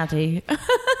or Panty.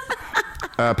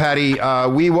 Patty,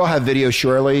 we will have video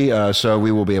shortly, so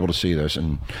we will be able to see this.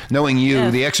 And knowing you,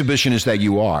 the exhibitionist that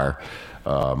you are,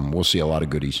 we'll see a lot of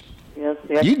goodies. Yes,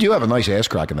 You do have a nice ass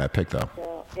crack in that pic, though.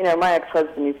 Yeah. My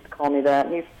ex-husband used to call me that.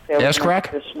 He used to say I was Ass an crack?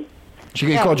 exhibition.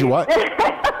 She called you what? He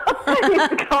used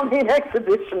to call me an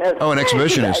exhibitionist. Oh, an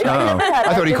exhibitionist. I never had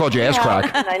I thought he called you ass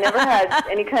crack. And I never had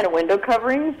any kind of window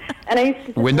coverings, and I used to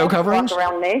just Window walk coverings?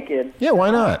 around naked. Yeah,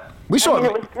 why not? We saw.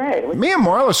 it was great. Me and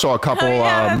Marla saw a couple. Oh,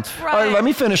 yeah, that's right. Let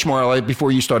me finish, Marla,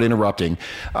 before you start interrupting.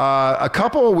 A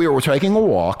couple. We were taking a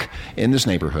walk in this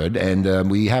neighborhood, and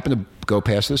we happened to go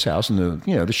past this house, and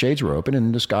the shades were open,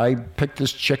 and this guy picked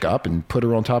this chick up and put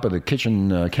her on top of the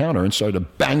kitchen counter and started to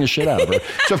bang the shit out of her.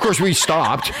 So of course we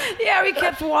stopped. Yeah, we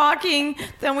kept walking.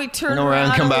 Then we turned around,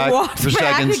 around come and back we walked for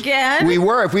back seconds. again.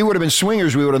 If we would have been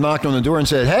swingers, we would have knocked on the door and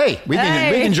said, "Hey, we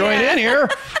can join in here."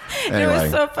 Anyway, It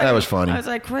was so funny. that was funny. I was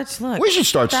like, Rich, look. We should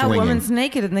start that swinging. woman's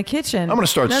naked in the kitchen. I'm gonna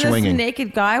start Then swinging. This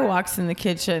naked guy walks in the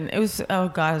kitchen. It was, oh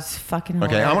God, it was fucking Okay,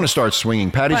 hilarious. I'm going to start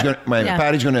swinging. Patty's But, going yeah.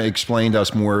 Patty's going to explain to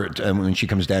us more when she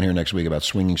comes down here next week about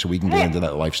swinging, so we can get into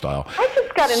that lifestyle. I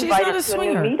just got She's invited not a to a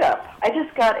swinger. new meetup. I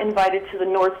just got invited to the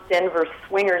North Denver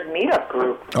Swingers Meetup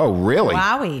group. Oh, really?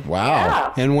 Wowie.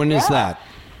 Wow. Yeah. And when is that?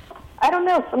 I don't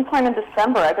know. Sometime in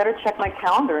December. I better check my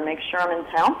calendar and make sure I'm in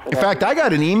town for In that. fact, I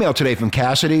got an email today from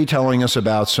Cassidy telling us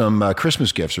about some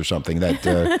Christmas gifts or something.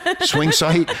 That swing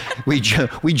site. We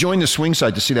joined the swing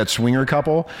site to see that swinger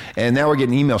couple, and now we're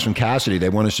getting emails from Cassidy. They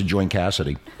want us to join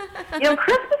Cassidy.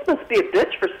 Christmas must be a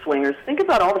bitch for swingers. Think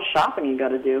about all the shopping you got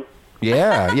to do.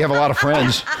 Yeah, you have a lot of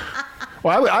friends.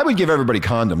 Well, I would give everybody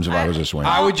condoms if I was a swinger.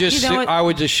 I would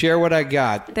just share what I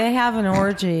got. They have an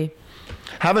orgy.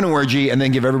 Have an orgy and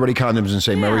then give everybody condoms and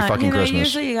say Merry fucking Christmas.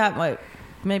 Usually you got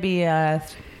maybe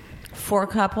 4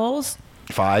 couples.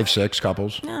 5, 6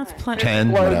 couples. No, it's plenty.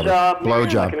 10, whatever.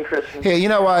 Blowjob. Hey, you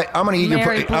know what? I'm going to eat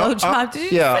Merry your... blowjob.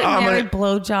 Did you say Merry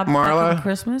blowjob fucking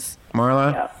Christmas?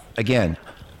 Marla, again,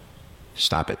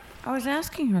 stop it. I was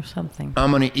asking her something.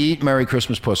 I'm going to eat Merry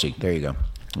Christmas pussy. There you go.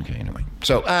 Okay, anyway.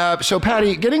 So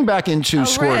Patty, getting back into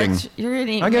squirting. Rich, you're going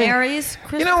to eat Mary's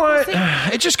Christmas You know what?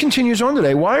 pussy? It just continues on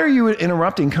today. Why are you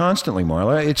interrupting constantly,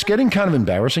 Marla? It's getting kind of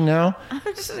embarrassing now. I'm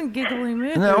just in a giggly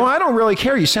mood. No, I don't really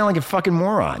care. You sound like a fucking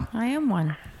moron. I am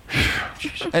one.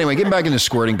 Anyway, getting back into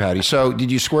squirting, Patty. So, did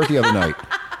you squirt the other night?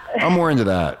 I'm more into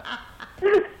that.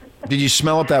 Did you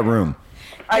smell up that room?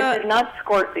 I did not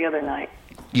squirt the other night.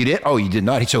 You did? Oh, you did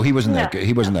not. So he wasn't that good.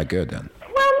 He wasn't that good then.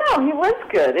 Well, no, he was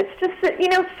good. It's just that,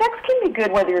 sex can be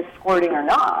good whether you're squirting or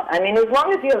not. I mean, as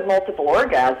long as you have multiple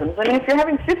orgasms. I mean, if you're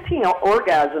having 15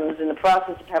 orgasms in the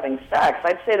process of having sex,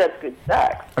 I'd say that's good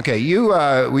sex. Okay,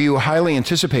 were you highly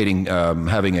anticipating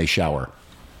having a shower?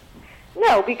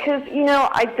 No, because,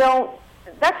 I don't.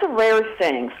 That's a rare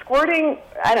thing. Squirting,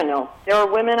 I don't know. There are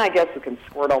women, I guess, who can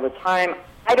squirt all the time.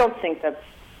 I don't think that's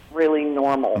really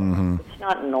normal. Mm-hmm. It's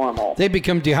not normal. They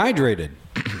become dehydrated.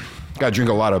 Got to drink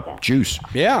a lot of juice.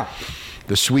 Yeah.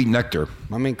 The sweet nectar.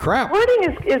 I mean, crap.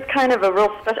 Squirting is kind of a real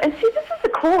special. And see, this is the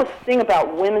coolest thing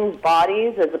about women's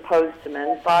bodies as opposed to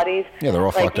men's bodies. Yeah, they're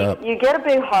all fucked up. You get a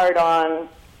big hard-on,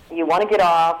 you want to get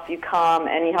off, you come,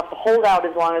 and you have to hold out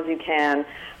as long as you can.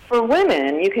 For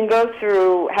women, you can go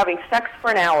through having sex for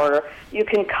an hour, you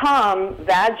can come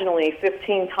vaginally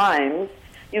 15 times,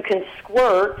 you can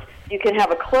squirt, you can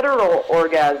have a clitoral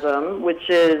orgasm, which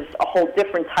is a whole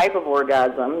different type of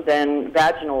orgasm than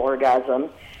vaginal orgasm.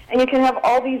 And you can have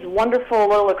all these wonderful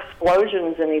little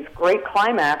explosions and these great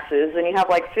climaxes, and you have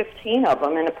like 15 of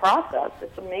them in a process.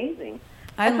 It's amazing.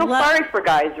 I feel sorry for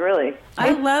guys, really.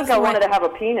 I wanted to have a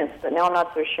penis, but now I'm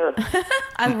not so sure.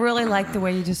 I really like the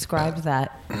way you described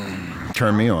that.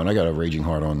 Turn me on. I got a raging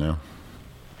heart on now.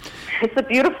 It's a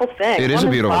beautiful thing. It is a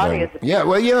beautiful thing. Yeah,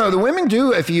 well, the women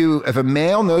do. If a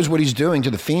male knows what he's doing to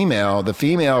the female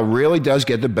really does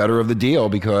get the better of the deal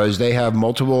because they have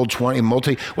what do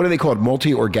they call it?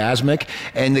 Multi-orgasmic.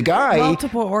 And the guy...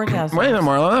 Multiple orgasms. Wait a minute,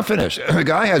 Marla, I'm not finished. The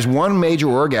guy has one major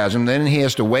orgasm, then he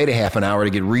has to wait a half an hour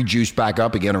to get rejuiced back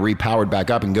up again or repowered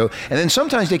back up and go. And then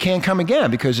sometimes they can't come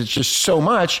again because it's just so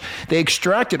much. They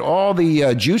extracted all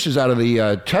the juices out of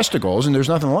the testicles and there's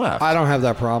nothing left. I don't have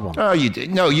that problem. Oh, you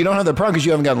don't have that problem because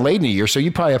you haven't gotten laid in a year, so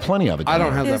you probably have plenty of it. I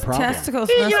don't have that problem. Testicles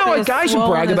guys who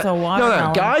brag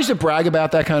about guys that brag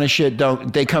about that kind of shit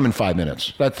they come in 5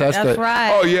 minutes. That's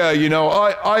right. Oh yeah,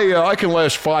 I can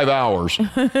last 5 hours.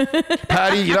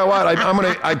 Patty, you know what?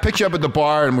 I pick you up at the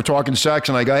bar and we're talking sex,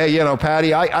 and I go, hey,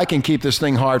 Patty, I can keep this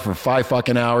thing hard for 5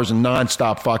 fucking hours and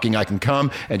nonstop fucking. I can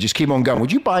come and just keep on going.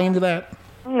 Would you buy into that?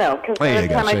 No, because by the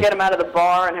time I get him out of the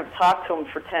bar and have talked to him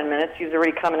for 10 minutes, he's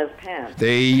already come in his pants.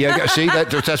 There you go. See,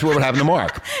 that's what would happen to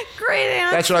Mark. Great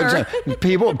answer. That's what I'm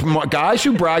saying. Guys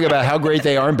who brag about how great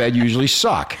they are in bed usually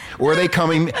suck, or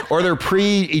they're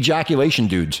pre-ejaculation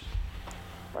dudes.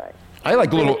 Right. I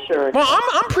like little. Well,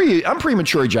 I'm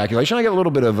premature ejaculation. I get a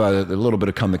little bit of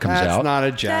cum that comes out. That's not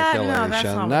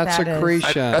ejaculation. That's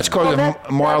secretion. That's called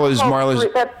Marla's.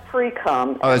 That's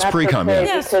pre-cum. Oh, that's pre-cum. Okay,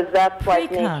 Yeah. Because that's like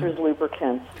nature's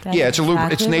lubricant.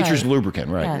 It's nature's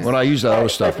lubricant, right? Yes. When I use that other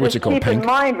stuff, what's it called? Keep in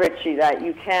mind, Richie, that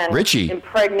you can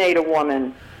impregnate a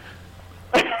woman.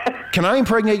 Can I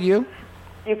impregnate you?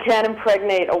 You can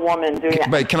impregnate a woman doing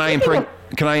that. But can I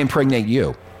impregnate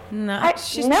you? No,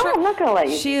 I'm not going to let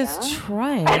you. She is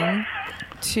trying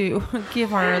to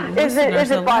give our listeners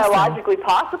Is it biologically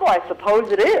possible? I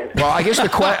suppose it is. Well, I guess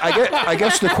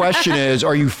the question is,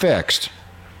 are you fixed?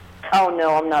 Oh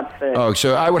no, I'm not fixed. Oh,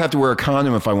 so I would have to wear a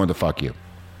condom if I wanted to fuck you.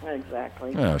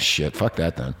 Exactly. Oh shit, fuck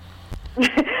that then.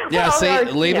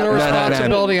 Leaving the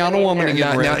responsibility on a woman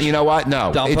again. Now, you know what?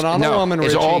 No. Dump it on a woman,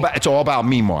 Richie. It's all about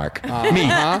me, Mark. Me.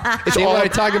 See what I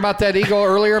talked about that eagle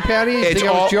earlier, Patty? You think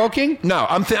I was joking? No,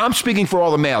 I'm speaking for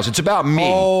all the males. It's about me. Oh,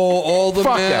 all the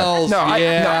males.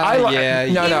 That.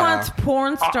 He wants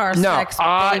porn star sex,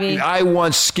 baby. I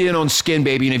want skin on skin,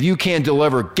 baby. And if you can't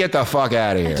deliver, get the fuck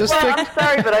out of here. I'm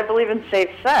sorry, but I believe in safe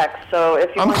sex. So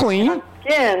if you want clean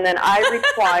skin, then I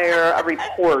require a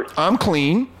report. I'm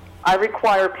clean. I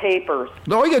require papers.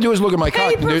 All you gotta do is look at my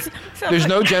cock. There's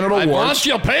no genital warts. I want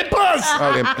your papers.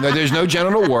 Okay, no, there's no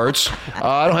genital warts.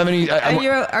 I don't have any.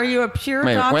 Are you a pure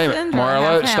dachshund? Wait a minute,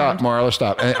 Marla,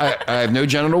 stop. I have no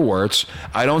genital warts.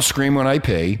 I don't scream when I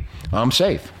pee. I'm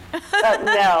safe.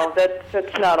 No,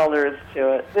 that's not all there is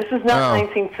to it. This is not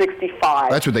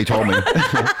 1965. That's what they told me.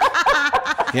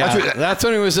 Yeah, that's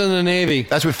when he was in the Navy.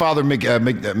 That's what Father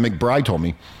McBride told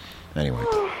me. Anyway.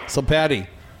 So, Patty.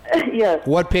 Yes.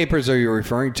 What papers are you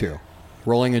referring to?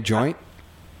 Rolling a joint?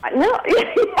 No,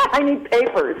 I need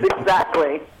papers,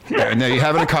 exactly. Yeah, now you're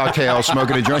having a cocktail,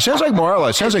 smoking a joint. Sounds like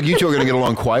Marla. Sounds like you two are going to get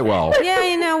along quite well. Yeah,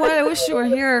 you know what? I wish you were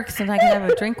here because then I could have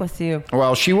a drink with you.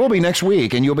 Well, she will be next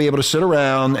week, and you'll be able to sit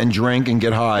around and drink and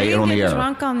get high on the air.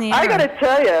 Drunk on the air. I got to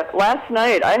tell you, last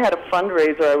night I had a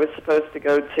fundraiser I was supposed to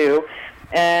go to,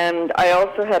 and I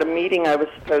also had a meeting I was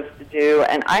supposed to do,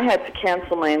 and I had to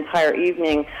cancel my entire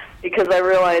evening because I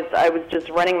realized I was just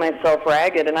running myself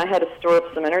ragged, and I had to store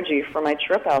up some energy for my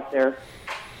trip out there.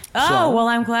 Oh, well,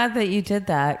 I'm glad that you did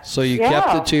that. So you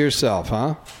kept it to yourself,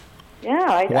 huh? Yeah.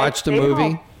 I watched the stayed movie?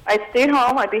 Home. I stayed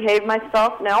home. I behaved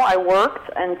myself. No, I worked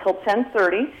until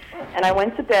 10:30, and I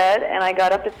went to bed, and I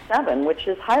got up at 7, which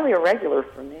is highly irregular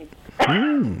for me.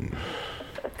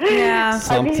 Yeah.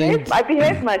 I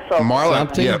behaved myself.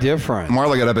 Something different.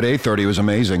 Marla got up at 8:30. It was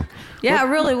amazing. Yeah, it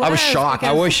really was. I was shocked.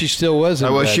 I wish she still was in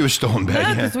bed. I wish she was still in bed.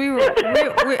 Yeah, because we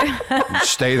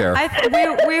Stay there.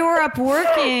 we were up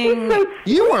working.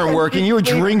 You weren't working. You were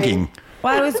drinking.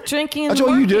 Well, I was drinking. That's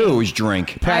all you do is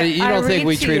drink. Patty, you don't think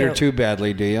we treat her you. too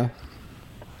badly, do you?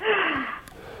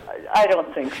 I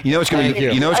don't think. You know it's gonna be. Thank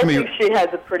you. You know it's I gonna think be. she has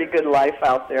a pretty good life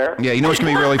out there. Yeah, you know it's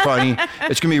gonna be really funny.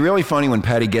 It's gonna be really funny when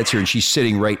Patty gets here and she's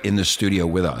sitting right in the studio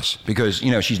with us because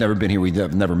she's never been here. We've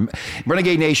never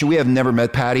Renegade Nation. We have never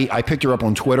met Patty. I picked her up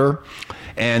on Twitter,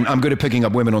 and I'm good at picking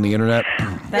up women on the internet.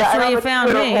 That's where you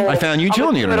found me. I found you too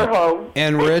on the internet.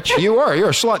 And Rich, you're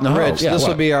a slut in the hoe. Rich, this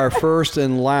will be our first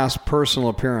and last personal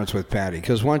appearance with Patty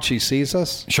because once she sees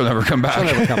us, she'll never come back. She'll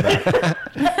never come back.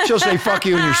 She'll say "fuck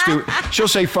you" and you're stupid. She'll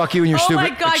say "fuck you" and you're stupid. Oh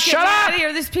my God! Shut get up! out of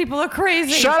here! These people are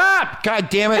crazy. Shut up! God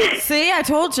damn it! See, I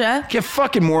told you. You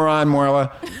fucking moron,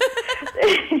 Marla.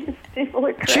 People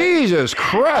are crazy. Jesus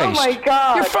Christ! Oh my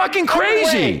God! You're fucking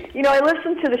crazy. Anyway, I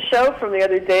listened to the show from the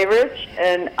other day, Rich,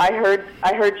 and I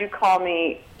heard you call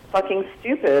me fucking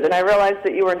stupid, and I realized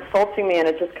that you were insulting me, and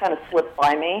it just kind of slipped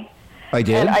by me. I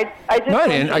did. And I just no, I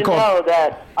want didn't. you I to called. know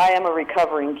that I am a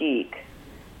recovering geek.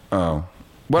 Oh.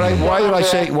 Why did I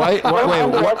say? Why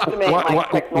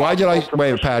did I?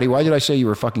 Wait, Patty. Why did I say you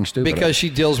were fucking stupid? Because she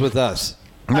deals with us.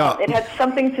 No. It had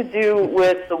something to do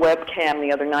with the webcam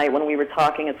the other night when we were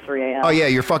talking at 3 a.m. Oh yeah,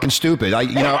 you're fucking stupid.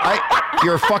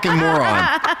 You're a fucking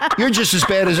moron. You're just as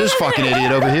bad as this fucking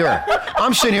idiot over here.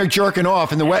 I'm sitting here jerking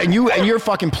off and you're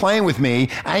fucking playing with me.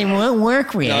 I won't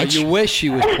work, Rich. No, you wish she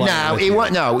was playing. No, with you.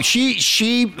 no.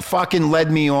 She fucking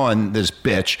led me on. This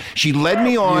bitch. She led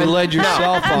me on. You led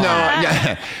yourself on. No,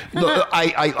 yeah. Look,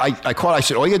 I called. I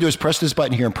said, all you gotta do is press this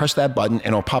button here and press that button, and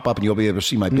it'll pop up, and you'll be able to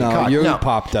see my big cock. You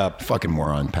popped up. Fucking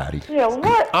moron, Patty. Yeah,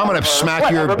 what? I'm gonna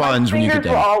smack your buns when you get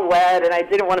down. My down. fingers were all wet, and I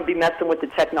didn't want to be messing with the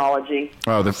technology.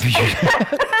 Oh,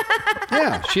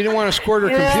 yeah, she didn't want to squirt her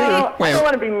computer. I don't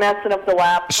want to be messing up the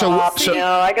laptop. So,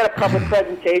 I got a public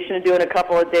presentation to do in a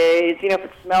couple of days. If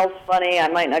it smells funny, I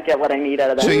might not get what I need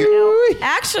out of that. So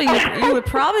Actually, you would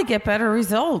probably get better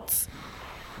results.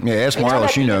 Yeah, ask Marla.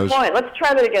 She knows. Point. Let's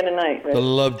try that again tonight. Rich. The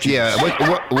love juice. Yeah.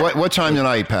 What time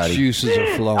tonight, Patty? Juices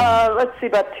are flowing. Let's see.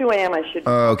 About 2 a.m. I should.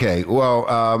 Okay. Well,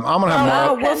 I'm gonna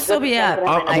have Marla. We'll still be up.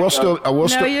 We'll still.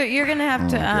 No, you're gonna have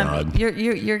to.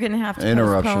 You're gonna have to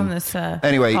interruption. postpone this.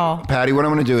 Anyway, call. Patty, what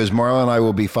I'm gonna do is Marla and I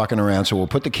will be fucking around, so we'll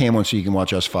put the cam on so you can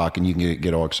watch us fuck and you can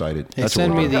get all excited. Hey,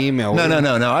 send me the email. No.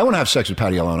 I want to have sex with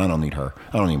Patty alone. I don't need her.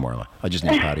 I don't need Marla. I just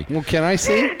need Patty. Well, can I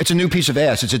see? It's a new piece of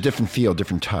ass. It's a different feel,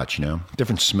 different touch.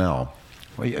 Different smell.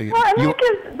 Well, I think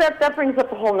that brings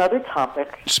up a whole other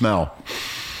topic. Smell.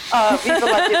 Viva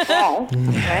la Défense,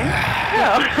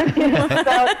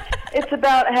 okay? It's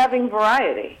about having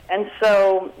variety. And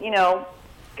so,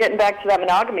 getting back to that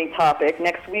monogamy topic,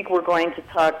 next week we're going to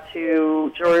talk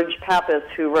to George Pappas,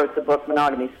 who wrote the book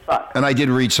Monogamy Sucks. And I did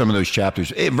read some of those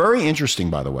chapters. Very interesting,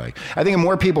 by the way. I think if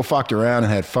more people fucked around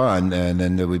and had fun, and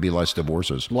then there would be less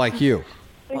divorces. Like you.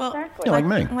 Well, exactly. Yeah, like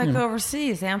me. Like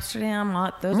overseas, Amsterdam,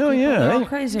 those No, people yeah. are all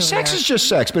crazy over Sex there. is just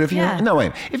sex, but if you're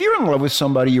if you're in love with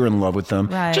somebody, you're in love with them.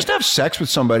 Right. Just have sex with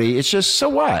somebody. It's just so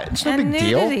what? It's no And big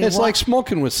deal. nudity. It's like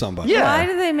smoking with somebody. Yeah. Why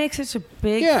do they make such a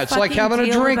big? Yeah, it's like having a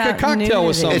deal drink, a about cocktail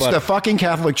with nudity? somebody. It's the fucking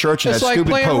Catholic Church and It's that like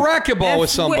stupid playing Pope. racquetball with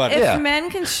somebody. If men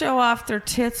can show off their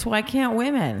tits, why can't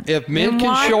women? If men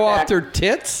can show off their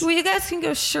tits? Well, you guys can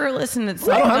go shirtless and it's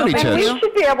I don't have any big tits. deal. We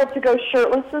should be able to go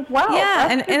shirtless as well. Yeah,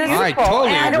 That's and it's beautiful. I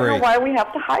totally and I don't agree. know why we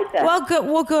have to hide that.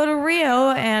 We'll go to Rio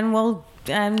and we'll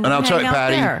and I'll tell you, hang out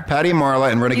there. Patty and Marla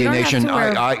and You Renegade don't have Nation, to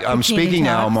wear I'm bikini speaking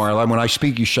now, tops. Marla. When I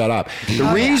speak, you shut up. The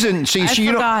reason,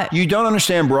 you don't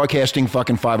understand broadcasting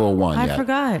fucking 501 I yet.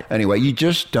 forgot. Anyway, you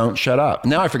just don't shut up.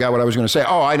 Now I forgot what I was going to say.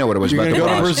 Oh, I know what it was You're about the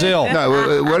gonna bras. go to Brazil.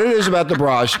 No, what it is about the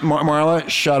bras, Marla,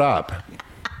 shut up.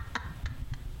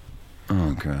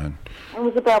 Oh, God. It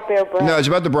was about bare breasts. No, it's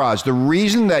about the bras. The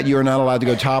reason that you're not allowed to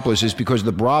go topless is because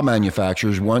the bra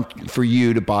manufacturers want for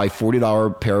you to buy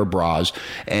 $40 pair of bras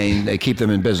and they keep them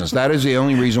in business. That is the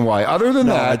only reason why. Other than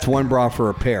that, it's one bra for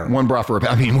a pair. One bra for a pair.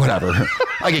 I mean, whatever.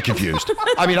 I get confused.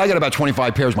 I mean, I got about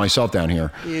 25 pairs myself down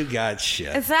here. You got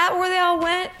shit. Is that where they all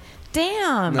went?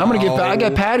 Damn. I'm gonna I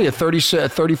got Patty a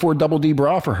 34 double D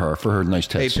bra for her nice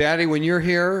Hey, tits. Patty, when you're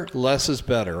here, less is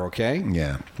better, okay?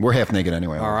 Yeah, we're half naked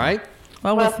anyway. All right?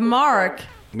 Well, with Mark.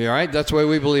 You all right? That's the way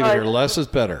we believe it here. Less is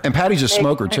better. And Patty's a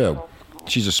smoker too.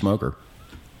 She's a smoker.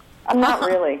 I'm not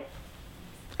really.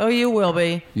 Oh, you will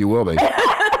be. You will be.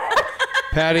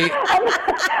 Patty,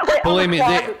 Wait, believe I'm me, a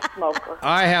closet smoker.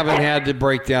 I haven't had to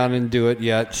break down and do it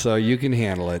yet, so you can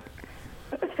handle it.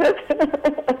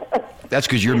 That's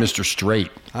because you're Mr.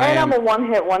 Straight. And I'm a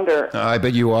one-hit wonder. I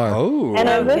bet you are. Oh. And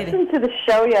I listened to the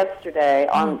show yesterday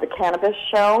on the cannabis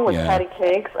show with Yeah. Patty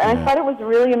Cakes, and I thought it was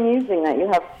really amusing that you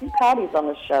have two Patties on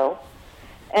the show.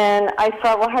 And I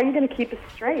thought, well, how are you going to keep us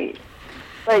straight?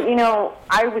 But, you know,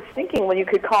 I was thinking, well, you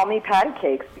could call me Patty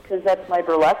Cakes because that's my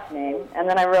burlesque name. And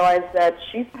then I realized that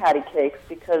she's Patty Cakes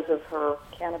because of her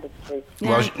cannabis case.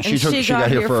 Well, she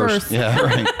got here first. Yeah,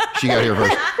 right. She got here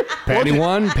first. Patty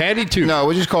 1, Patty 2. No,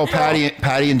 we'll just call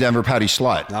Patty in Denver Patty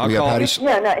Slut. I'll we got call Patty.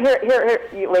 No,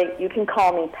 here. Wait, you can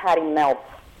call me Patty Melts.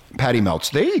 Patty Melts.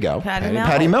 There you go. Patty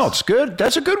Patty Melts. Good.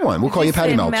 That's a good one. We'll call you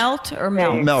Patty Melts. Melt or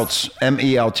melt? Melts.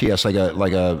 MELTS. Like a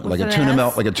tuna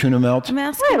melt. Like a tuna melt. I'm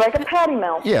asking. Right, like a Patty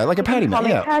Melt. Yeah, like a Patty Melt.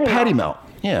 Yeah, Patty Melt.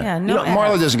 Yeah. Yeah, You no know,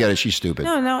 Marla S. doesn't get it. She's stupid.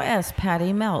 No S.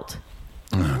 Patty Melt.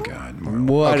 Oh God. Marla.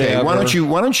 Whatever. Okay.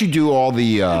 Why don't you do all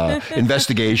the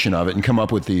investigation of it and come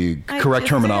up with the correct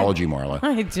terminology, Marla?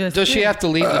 I just Does she have to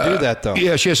leave to do that, though?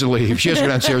 Yeah, she has to leave. She has to go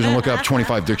downstairs and look up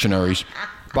 25 dictionaries.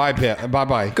 Bye, Pat.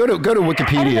 Bye-bye. Go to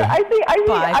Wikipedia. I think I don't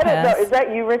know. Bypass. Is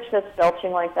that you, Rich, that's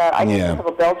belching like that? I used to have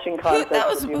a belching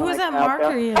contest. Who was that, Mark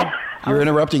or you? You're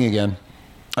interrupting again.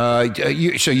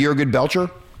 So you're a good belcher?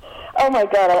 Oh, my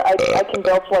God. I can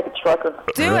belch like a trucker.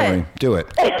 Do Really? it. Do it.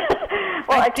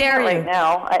 Well, I dare can't you. right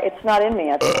now. It's not in me.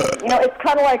 You know, it's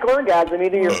kind of like orgasm.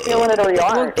 Either you're feeling it or you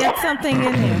Well, aren't. get something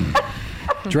in you.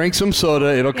 Drink some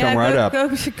soda. It'll come right up. Go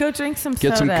drink some soda.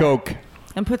 Get some Coke.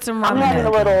 And put some I'm rum in having it. a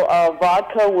little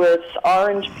vodka with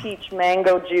orange, peach,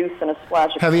 mango juice and a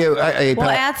splash of... Have you? We'll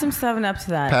add some 7-Up to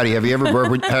that. Patty, have you ever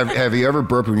burped? have you ever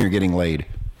burped when you're getting laid?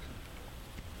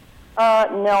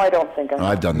 No, I don't think I have.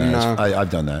 I've done that. No. I've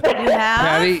done that. You have?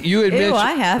 Patty, you had Ew, mentioned,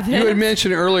 I haven't. you had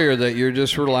mentioned earlier that you're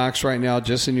just relaxed right now,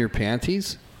 just in your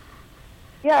panties.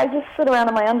 Yeah, I just sit around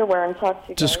in my underwear and talk to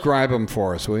you guys. Describe them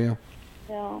for us, will you?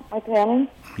 Yeah, my panties.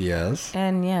 Yes.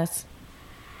 And yes,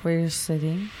 where you're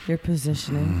sitting, your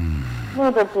positioning.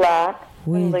 Well, they're black.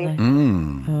 We and like-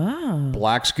 Mm. Oh.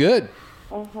 Black's good.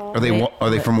 Are they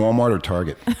from Walmart or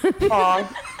Target? long.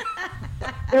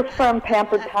 They're from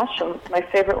Pampered Passions, my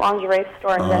favorite lingerie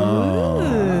store in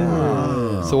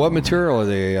Denver. So what material are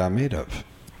they made of?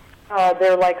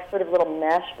 They're like sort of little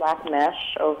mesh, black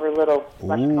mesh over little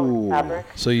flesh-colored fabric.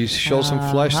 So you show some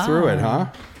flesh through it, huh?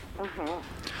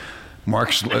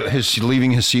 Mark's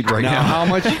leaving his seat right now. How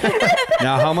much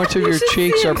of your should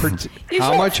cheeks see are him.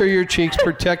 how much are your cheeks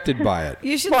protected by it?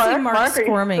 You should see Mark are you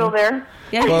squirming. still there?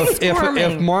 Yeah, Well, he's if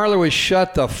squirming. Marla would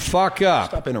shut the fuck up.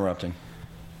 Stop interrupting.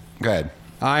 Go ahead.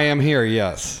 I am here,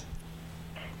 yes.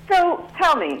 So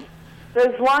tell me,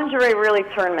 does lingerie really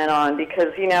turn men on?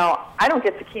 Because, you know, I don't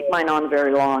get to keep mine on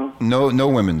very long. No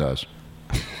women does.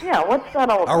 Yeah, what's that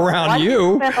all about? Around Why do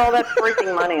you? spend all that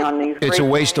freaking money on these? It's a great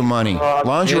waste of money.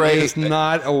 Lingerie It is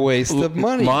not a waste of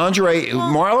money. Lingerie.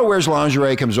 Marla wears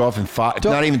lingerie, comes off in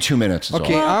not even 2 minutes. It's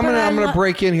Okay, off. I'm but I gonna lo-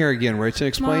 break in here again, Rich, and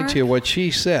explain to you what she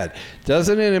said.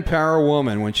 Doesn't it empower a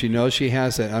woman when she knows she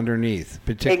has that underneath?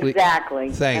 Particularly,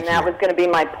 Exactly. Thank and you. that was going to be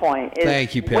my point. Is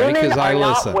Thank you, Patty, women 'cause I are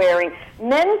listen. not wearing.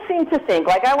 Men seem to think,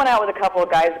 like I went out with a couple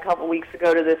of guys a couple of weeks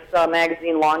ago to this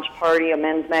magazine launch party, a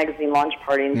men's magazine launch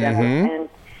party in Denver, and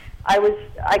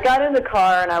I got in the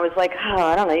car and I was like, oh,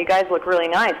 I don't know, you guys look really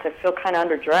nice. I feel kind of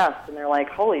underdressed. And they're like,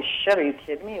 holy shit, are you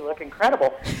kidding me? You look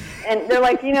incredible. And they're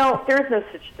like, you know, there's no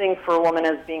such thing for a woman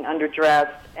as being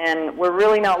underdressed, and we're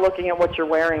really not looking at what you're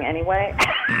wearing anyway.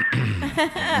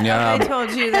 Yeah. I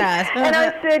told you that. And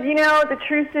I said, you know, the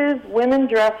truth is women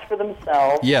dress for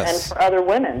themselves Yes. and for other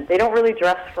women. They don't really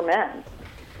dress for men.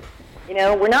 You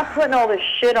know, we're not putting all this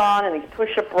shit on and these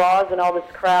push-up bras and all this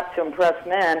crap to impress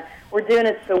men. We're doing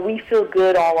it so we feel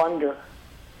good all under.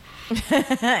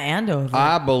 And over.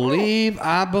 I believe.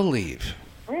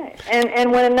 Right.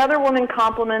 And when another woman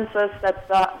compliments us, that's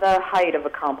the height of a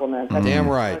compliment. That's Damn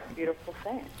the right. most beautiful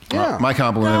thing. Yeah. My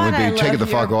compliment God, would be, take it the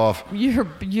love fuck off.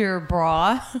 Your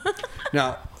bra.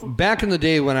 Now, back in the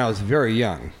day when I was very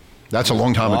young, That's a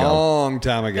long time ago. long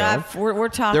time ago, God, we're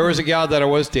talking. there was a gal that I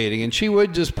was dating, and she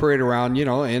would just parade around,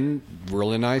 in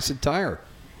really nice attire.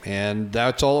 And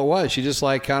that's all it was. She just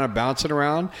like kind of bouncing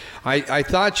around. I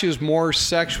thought she was more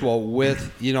sexual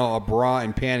with, a bra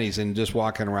and panties and just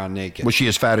walking around naked. Was she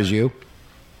as fat as you?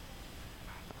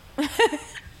 Look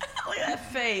at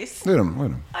that face. Look at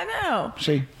him. I know.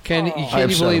 See? Can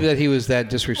you believe that he was that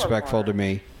disrespectful to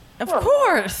me? Of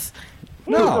course.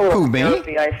 No. Who, me?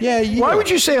 Yeah, you. Why would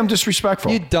you say I'm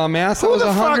disrespectful? You dumbass. I Who was the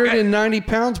fuck? 190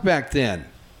 pounds back then.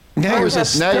 Now I was a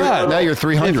stud. now you're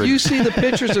 300. If you see the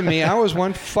pictures of me, I was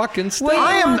one fucking stud. Wait,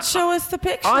 don't show us the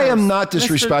pictures. I am not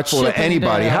disrespectful Mr. to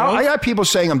anybody. Chippendale. I got people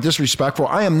saying I'm disrespectful.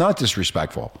 I am not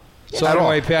disrespectful. So At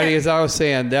all. anyway, Patty, as I was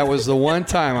saying, that was the one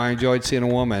time I enjoyed seeing a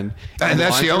woman. And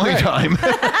that's the only time.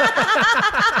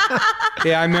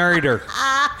 Yeah, I married her.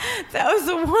 That was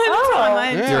the one time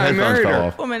I Yeah, Your I headphones married fell her.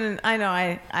 off. woman, and I know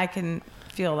I can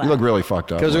feel that. You look really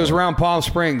fucked up. Because it was around Palm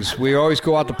Springs. We always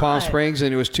go out to Palm Right. Springs,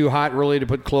 and it was too hot really to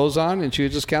put clothes on, and she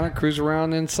would just kind of cruise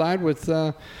around inside with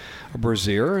a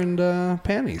brassiere and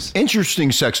panties.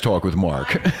 Interesting sex talk with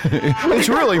Mark. It's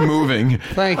really moving.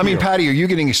 Thank I mean, you. Patty,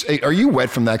 are you wet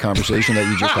from that conversation that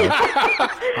you just had?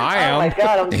 I am. Oh my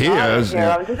God, I'm He dying is, here.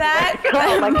 yeah. I'm just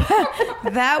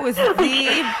that was the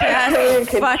I can't even best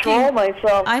control fucking.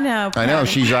 myself. I know. I know, Patty.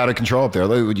 she's out of control up there.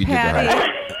 Look what you did to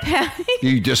her. Patty.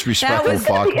 You disrespectful was-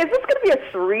 fuck. Is this going to be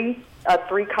a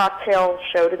three cocktail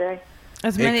show today?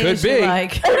 As many It could as you be.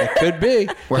 like. It could be.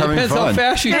 We're having Depends fun. how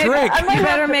fast you Hey, drink. I might, You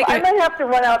better have to, make I it- might have to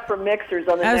run out for mixers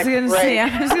on the I was next gonna break. say.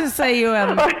 I was gonna say you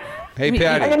Hey,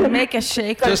 Patty. make a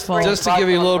shake. Just full. to give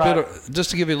you a little bit of, just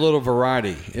to give you a little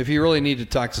variety. If you really need to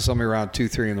talk to somebody around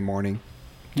 2-3 in the morning,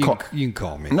 you can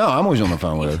call me. No, I'm always on the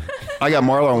phone with her. I got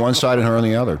Marla on one side and her on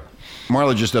the other.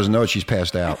 Marla just doesn't know it. She's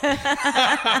passed out.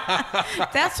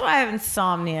 That's why I have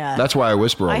insomnia. That's why I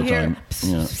whisper all I the hear time.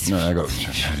 Yeah. No, I go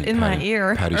in my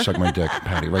ear. Patty, suck my dick.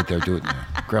 Patty, right there, do it.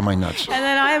 Grab my nuts. And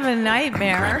then I have a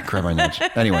nightmare. Grab my nuts.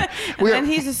 Anyway, And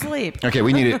he's asleep. okay.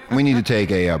 We need to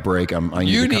take a break.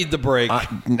 You need the break.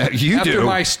 You After do.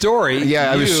 my story,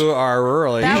 Yeah, you are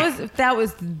early. That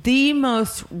was the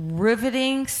most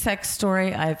riveting sex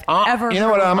story I've ever. You know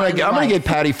what? heard I'm in gonna my life. get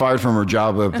Patty fired from her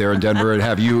job up there in Denver and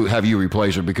have you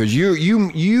replace her because you are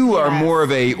Yes. more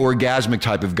of a orgasmic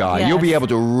type of guy. Yes. You'll be able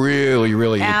to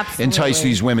really Absolutely. entice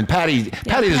these women. Patty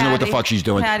doesn't know what the Patty. fuck she's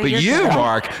doing. Patty, But you're you, correct.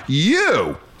 Mark,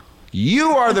 you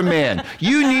are the man.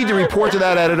 You need to report to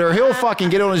that editor. He'll fucking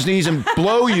get on his knees and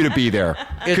blow you to be there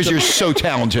because you're so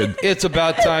talented. It's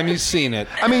about time you've seen it.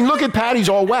 I mean, look at Patty's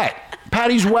all wet.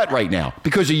 Patty's wet right now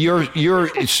because of your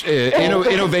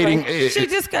innovating. She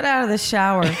just got out of the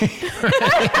shower.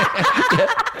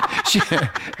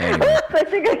 Anyway, I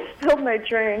think I spilled my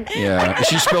drink. yeah,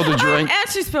 she spilled a drink. And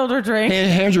she spilled her drink.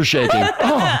 Hands are shaking.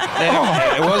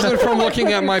 It wasn't from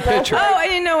looking at my picture. Oh, I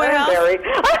didn't know what else. Barry.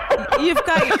 You've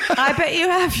got. I bet you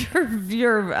have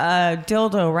your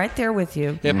dildo right there with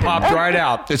you. It popped right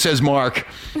out. It says Mark.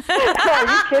 Are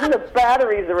you kidding? The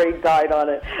batteries already died on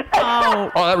it.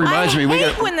 Oh, Oh, that reminds me. We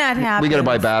hate got when that happens. We got to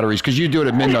buy batteries because you do it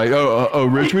at midnight. Oh,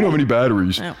 Rich, we don't have any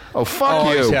batteries. No. Oh, fuck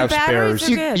Always you. have Batteries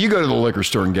spares. are good. You go to the liquor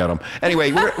store and get them.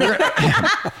 Anyway, we're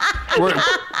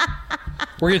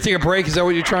We're going to take a break. Is that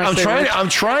what you're trying to say? I'm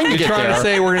trying to You're get trying there. to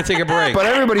say we're going to take a break. But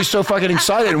everybody's so fucking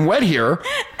excited and wet here.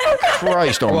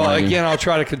 Christ well, almighty. again, I'll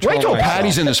try to control Wait till myself.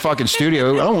 Patty's in this fucking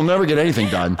studio. I will never get anything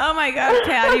done. Oh my God,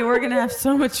 Patty, we're gonna have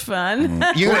so much fun.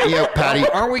 Patty.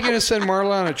 Aren't we going to send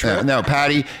Marla on a trip? No,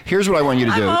 Patty, here's what I want you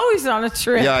to do. I'm always on a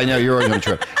trip. Yeah, I know. You're always on a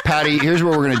trip. Patty, here's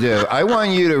what we're going to do. I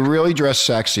want you to really dress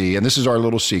sexy, and this is our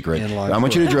little secret. In life. I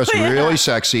want you to dress really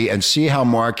sexy and see how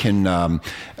Mark can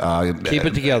Keep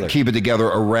it together. Keep it together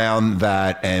around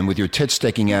that, and with your tits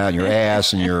sticking out, and your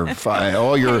ass, and your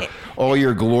all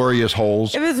your glorious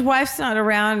holes. If his wife's not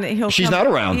around, She's not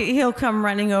around. He'll come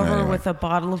running over Anyway. with a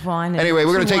bottle of wine. And Anyway,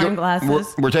 we're going to two take wine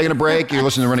glasses. we're taking a break. You're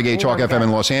listening to Renegade Talk FM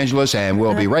in Los Angeles, and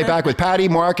we'll be right back with Patty,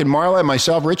 Mark, and Marla, and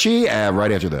myself, Richie,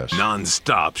 right after this.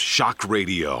 Non-stop shock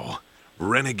radio.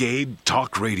 Renegade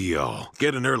Talk Radio.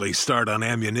 Get an early start on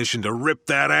ammunition to rip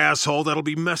that asshole that'll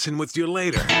be messing with you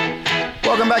later.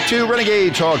 Welcome back to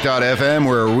Renegade Talk.fm,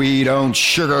 where we don't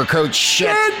sugarcoat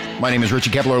shit. My name is Richie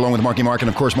Kepler, along with Marky Mark, and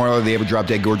of course Marla, the ever drop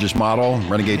dead gorgeous model.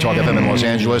 Renegade Talk FM in Los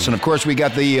Angeles, and of course we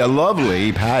got the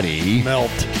lovely Patty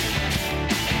Melt.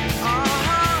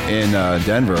 in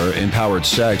Denver, Empowered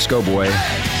Sex. Go, boy.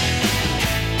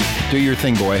 Do your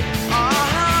thing, boy.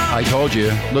 I told you.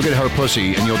 Look at her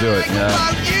pussy, and you'll do it.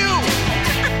 Yeah.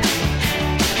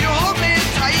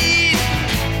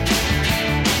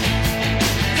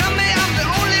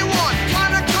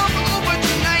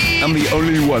 I'm the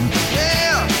only one.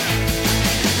 Yeah.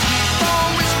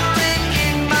 Phone whispering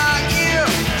in my ear.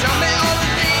 Tell me all the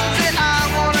things that I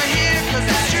want to hear, 'cause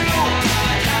it's true.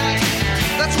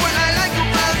 That's what I like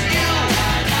about you.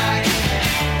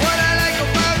 What I like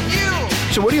about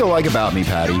you. So what do you like about me,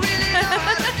 Patty?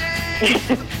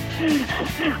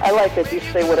 I like that you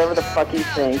say whatever the fuck you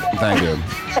think. Thank you.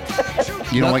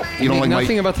 You don't like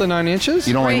nothing my about the 9 inches?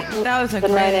 You don't like That was a The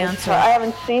great 9 inch. answer. I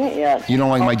haven't seen it yet. you don't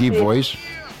like my deep see it. voice?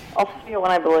 I'll see it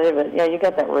when I believe it. Yeah, you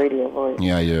got that radio voice.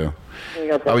 Yeah, I do. You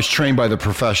got that. I was trained by the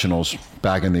professionals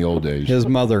back in the old days. His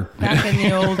mother. Back in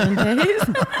the olden days.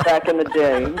 back in the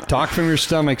day. Talk from your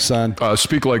stomach, son.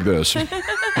 Speak like this.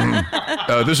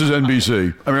 This is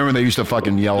NBC. I remember they used to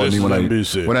fucking yell at me when I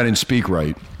didn't speak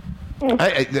right.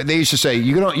 They used to say,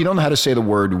 you don't know how to say the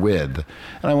word with.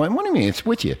 And I went, what do you mean? It's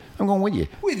with you. I'm going with you.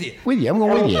 With you. With you. I'm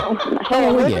going with you. Hey,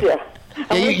 I'm with you.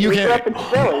 Yeah, you grew can't. up in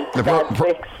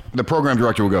Philly. The program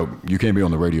director will go, you can't be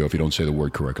on the radio if you don't say the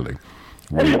word correctly.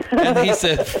 With. And he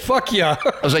said, fuck yeah.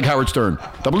 I was like Howard Stern.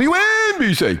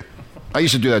 WNBC. I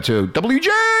used to do that too.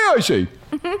 WJIC.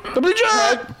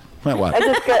 WJ. What? I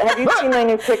just got. Have you seen my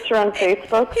new picture on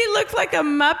Facebook? He looked like a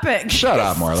Muppet. Shut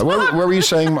up, Marla. What were you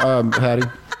saying, Patty?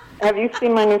 Have you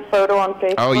seen my new photo on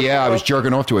Facebook? Oh, yeah. I was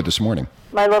jerking off to it this morning.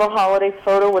 My little holiday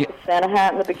photo with the Santa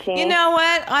hat and the bikini. You know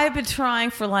what? I've been trying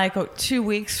for like 2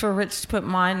 weeks for Rich to put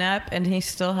mine up, and he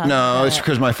still hasn't. No, done it's it.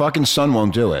 because my fucking son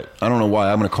won't do it. I don't know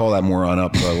why. I'm going to call that moron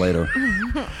up later.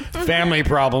 Family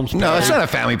problems. No, it's not a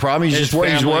family problem. He's It's just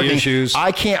he's family working. issues.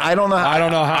 I don't know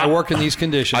how to work in these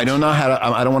conditions. I don't know how to.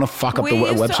 I don't want to fuck up We the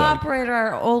used website. to operate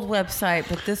our old website,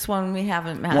 but this one we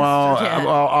haven't mastered Well, yet.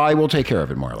 I will take care of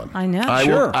it, Marlon. I know.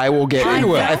 Sure. I will get. I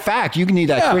will. In fact, you can need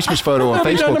that Yeah. Christmas photo on It'll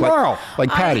be done Facebook, tomorrow. like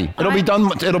Patty. It'll be done.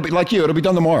 It'll be like you. It'll be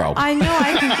done tomorrow. I know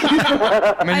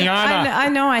I can. Manana. I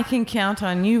know I can count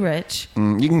on you, Rich.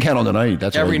 You can count on the night.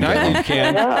 That's all Every you can night count you on.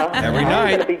 can. Yeah. Every It's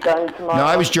night. gonna be done tomorrow. No,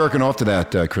 I was jerking off to that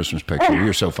Christmas picture.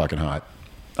 You're so fucking hot.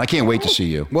 I can't wait to see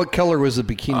you. What color was the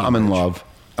bikini? I'm in Rich? love.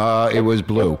 It was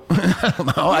blue.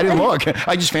 No, I didn't look.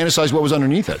 I just fantasized what was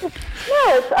underneath it. No,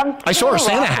 I saw her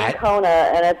Santa rocking hat. Kona,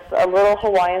 and it's a little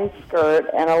Hawaiian skirt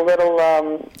and a little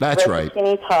That's red right.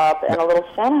 bikini top and a little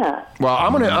Santa hat. Well,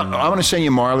 I'm gonna send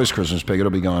you Marla's Christmas pic.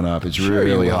 It'll be going up. It's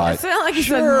really you will. hot. It's not like you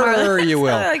said Sure Marla. you will.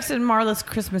 It's not like you said Marla's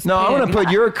Christmas. No, I'm pig. gonna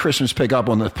put your Christmas pic up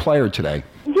on the player today.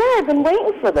 Yeah, I've been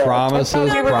waiting for this. Promises, I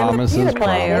thought we were gonna promises, see it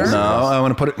promises. No, I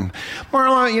want to put it in.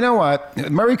 Marla, you know what?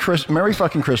 Merry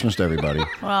fucking Christmas to everybody.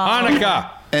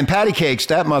 Hanukkah. And patty cakes,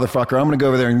 that motherfucker. I'm gonna go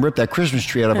over there and rip that Christmas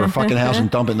tree out of her fucking house and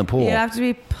dump it in the pool. You have to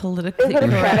be politically Is it a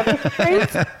correct.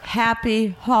 Christmas tree? Happy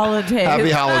holidays.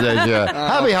 Happy holidays, yeah.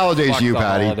 Happy holidays Fuck to you, the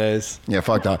Patty. holidays. Yeah,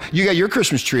 fuck that. You got your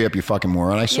Christmas tree up, you fucking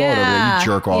moron. I saw it over there. You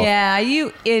jerk off. Yeah,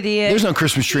 you idiot. There's no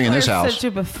Christmas tree in You this are house. Such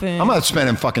a buffoon. I'm not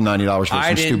spending fucking $90 for I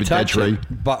some didn't stupid dead touch tree.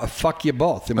 it. But fuck you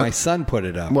both. And my son put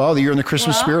it up. Well, you're in the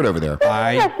Christmas spirit over there.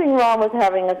 There's nothing wrong with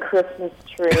having a Christmas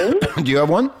tree. Do you have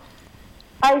one?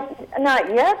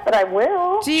 Not yet, but I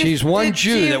will. She's one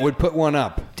Jew that would put one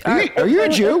up. Are you a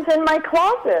Jew? It's in my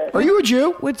closet. Are you a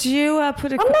Jew? Would you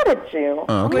put a? I'm not a Jew.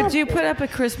 Oh, okay. Would you put up a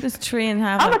Christmas tree and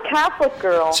have? I'm a Catholic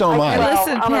girl. So am I. Well,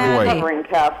 Listen, I'm Patty. a recovering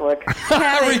Catholic.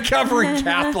 A recovering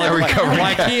Catholic. A recovering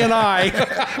like he and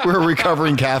I. We're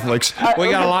recovering Catholics.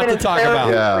 We got a lot to talk about.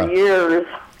 Yeah. For years.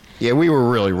 Yeah, we were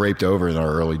really raped over in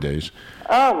our early days.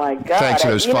 Oh my God! Thanks to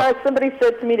those somebody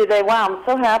said to me today, "Wow, I'm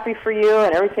so happy for you,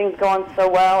 and everything's going so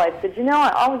well." I said, I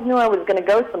always knew I was going to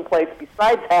go someplace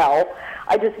besides hell.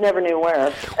 I just never knew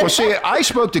where. Well, see, I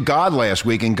spoke to God last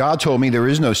week, and God told me there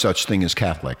is no such thing as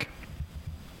Catholic.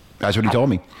 That's what he told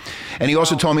me. And he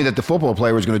also told me that the football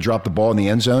player was going to drop the ball in the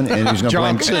end zone, and he was going to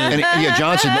blame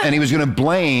Johnson, and he was going to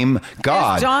blame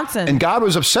God. Yes, Johnson. And God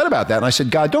was upset about that, and I said,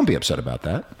 God, don't be upset about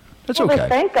that. That's Well, okay. they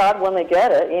thank God when they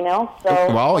get it,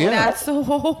 So. Well, yeah. That's the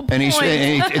whole point.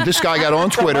 And this guy got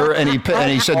on Twitter and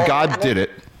he said God did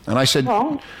it, and I said,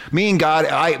 me and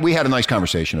God, we had a nice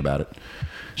conversation about it,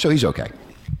 so he's okay.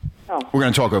 Oh. We're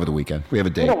going to talk over the weekend. We have a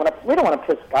date. We don't want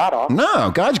to piss God off. No,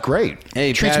 God's great.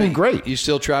 Hey, treats Patty, me great. You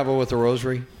still travel with the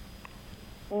rosary?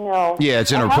 No. Yeah,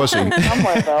 it's in her pussy.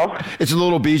 Somewhere though. It's a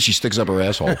little bead she sticks up her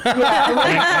asshole.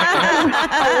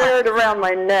 I wear it around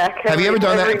my neck. Have you ever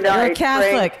done that? Every night, You're a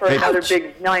Catholic. praying for Hey, another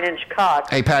big 9-inch cock.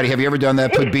 Hey, Patty, have you ever done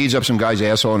that? Put beads up some guy's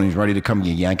asshole and he's ready to come,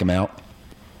 you yank him out?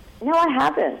 No, I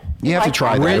haven't. You have to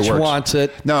try that. Rich It works. wants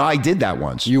it. No, I did that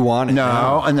once. You want it?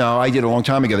 No, I did a long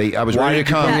time ago. I was Why ready did to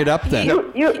you come. bring it up then?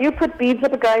 You put beads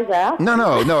up a guy's ass? No,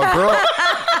 girl.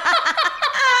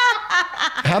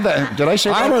 How that? Did I say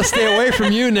that? I'm going to stay away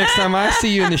from you next time I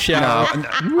see you in the shower.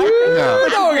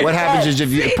 No. What happens is if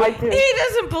you He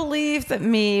doesn't believe that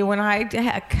me when I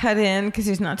cut in because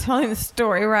he's not telling the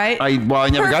story right. I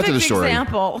never got to the story.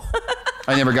 Example.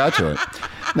 I never got to it.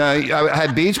 No, I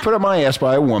had beads put up my ass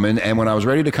by a woman, and when I was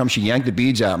ready to come, she yanked the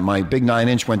beads out, and my big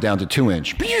 9-inch went down to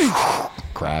 2-inch.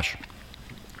 Crash.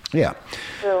 Yeah.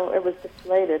 So it was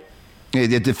deflated.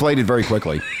 It deflated very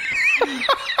quickly.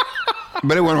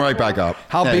 But it went right back up.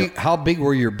 How big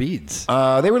were your beads?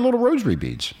 They were little rosary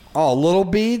beads. Oh, little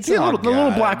beads? Yeah, Oh, the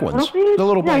little black ones. The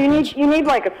little black ones. You need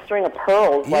like a string of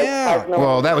pearls. Like Yeah. 5 millimeter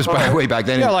Well, that was pearls. way back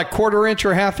then. Yeah, like 1/4 or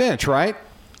 1/2 inch, right?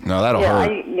 No, that'll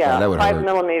hurt. That would 5 hurt.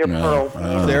 millimeter No.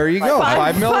 pearls. There you go.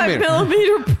 5 millimeter. 5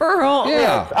 millimeter pearl.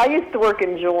 Yeah. I used to work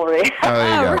in jewelry. Oh,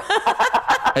 there you go.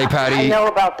 Hey, I Patty. know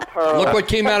about the pearls. Look what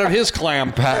came out of his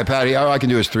clam. Patty, all I can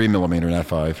do is 3 millimeter, not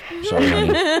 5. Sorry,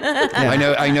 honey.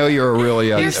 I know you're a really.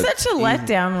 You're such a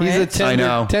letdown, He's a Rich. I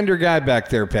know. tender guy back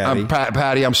there, Patty.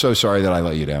 Patty, I'm so sorry that I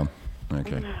let you down.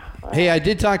 Okay. Hey, I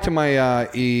did talk to my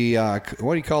what do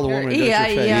you call the woman who does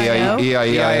your face? EIO.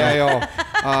 EIO.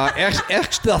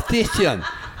 Esthetician.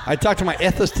 I talked to my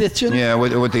esthetician. Yeah,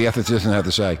 what the esthetician have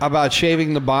to say? About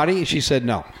shaving the body. She said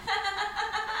no.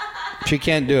 She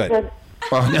can't do it.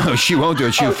 Oh, no, she won't do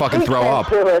it. She'll fucking throw up.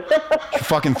 She'll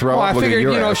fucking throw Well, I up. Look at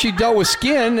figured, your ass. she dealt with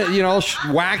skin,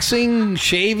 waxing,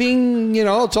 shaving,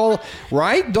 it's all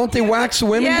right. Don't they wax the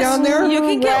women Yes, down there? you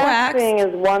can get waxed. Waxing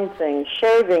is one thing.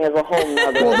 Shaving is a whole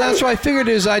nother. Well, that's what I figured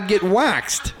is I'd get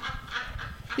waxed.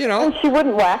 And she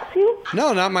wouldn't wax you?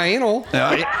 No, not my anal.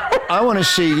 I want to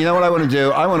see. You know what I want to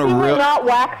do? I want to She would really. not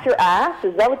wax your ass?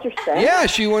 Is that what you're saying? Yeah,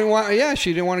 she wouldn't want. Yeah,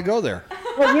 she didn't want to go there.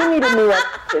 Well, you need a new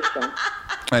esthetician.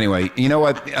 Anyway, you know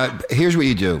what? Here's what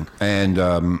you do. And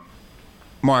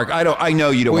Mark, I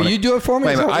know you don't. Will want you do it for me?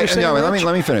 Wait a Is that minute. what you're saying, Let Rich?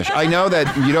 me finish. I know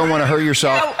that you don't want to hurt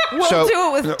yourself. Yeah, we'll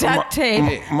do it with duct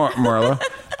tape. Marla,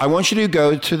 I want you to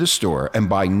go to the store and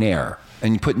buy Nair.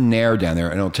 And you put Nair down there,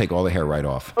 and it'll take all the hair right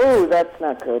off. Oh, that's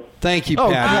not good. Thank you, Oh,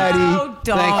 Patty. Oh, Thank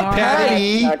you, darn.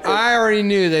 Patty. Patty. I already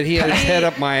knew that he had his head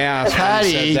up my ass when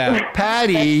he said that.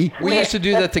 Patty. We used to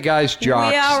do that to guys'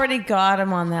 jocks. We already got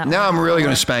him on that Now one. I'm really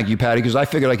going to spank you, Patty, because I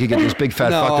figured I could get this big fat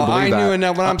No, fuck to believe I that. knew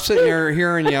enough. When I'm sitting here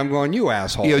hearing you, I'm going, you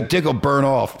asshole. Your dick will burn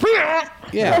off.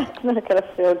 Yeah. It's not going to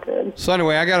feel good. So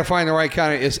anyway, I got to find the right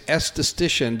kind of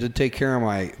esthetician to take care of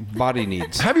my body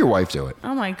needs. Have your wife do it.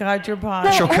 Oh my God, your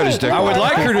body. She'll cut his dick I would off.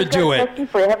 like her to I've got do a it. question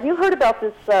for you. Have you heard about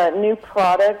this new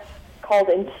product called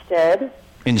Instead?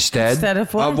 Instead? Instead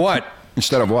of what? Of what?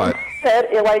 Instead of what? Instead,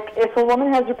 if a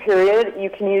woman has her period, you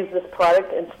can use this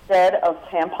product instead of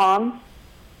tampons.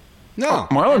 No.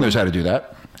 Marlon knows how to do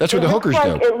that. That's what the hookers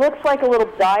do. It looks like a little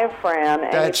diaphragm,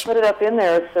 and That's- you put it up in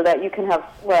there so that you can have,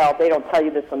 well, they don't tell you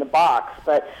this on the box,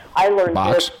 but I learned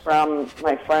Box? this from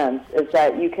my friends, is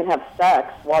that you can have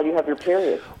sex while you have your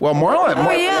period. Well, Marlon,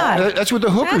 Oh, yeah. that's what the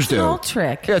hookers That's do. an old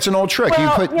trick. Yeah, it's an old trick. Well,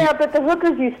 you put yeah, but the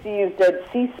hookers used to use Dead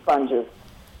Sea sponges.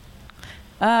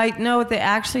 No, they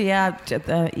actually,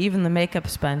 even the makeup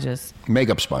sponges.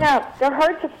 makeup sponge. Yeah, they're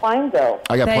hard to find, though.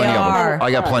 I got They plenty of are. them.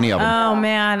 I got plenty of them. Oh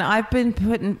man, I've been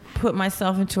put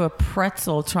myself into a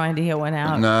pretzel trying to get one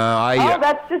out. No, Oh,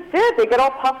 that's just it. They get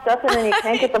all puffed up, and then you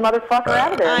can't get the motherfucker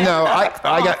out of there. no, I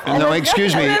got And no. there's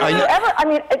Excuse me.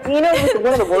 nothing-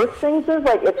 one of the worst things is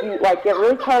if you get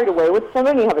really carried away with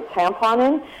someone, you have a tampon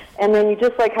in, and then you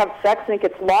just have sex and it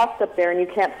gets lost up there and you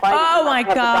can't find it. Oh You my have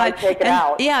the guy God! take it And-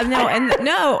 out.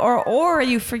 Yeah, or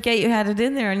you forget you had it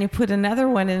in there and you put another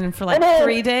one in for It is.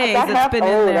 3 days. That It's been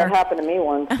in that there. happened to me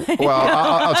once. Well,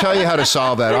 I'll tell you how to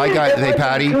solve that. I got. Hey,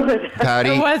 Patty. Patty.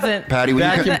 It wasn't. Patty, when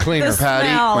Vacuum you come, cleaner. The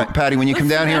smell. Patty, when you come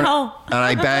The down here smell. and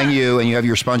I bang you and you have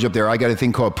your sponge up there, I got a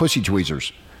thing called pussy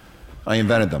tweezers. I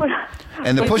invented them.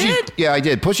 And the You pussy, did? yeah, I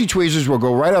did. Pussy tweezers will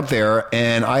go right up there,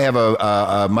 and I have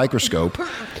a microscope.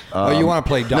 You want to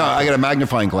play doctor? No, I got a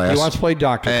magnifying glass. He wants to play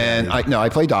doctor. And I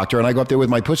play doctor, and I go up there with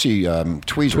my pussy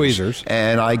tweezers,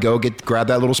 and I go grab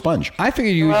that little sponge. I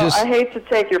figured you Well, just I hate to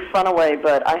take your fun away,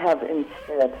 but I have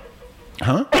Instead.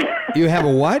 Huh? you have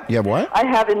a what? You have what? I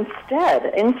have Instead.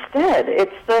 It's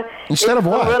the Instead it's of the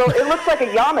what? It looks like a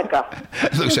yarmulke.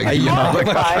 It looks like A a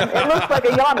yarmulke. It looks like a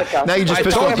yarmulke. Now you just I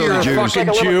pissed told off you the you're a Jews. fucking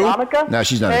Like a little Jew? yarmulke. No,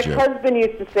 she's not My a Jew. ex-husband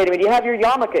used to say to me, "Do you have your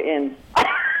yarmulke in?"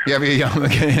 You have your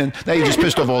yarmulke in. Now you just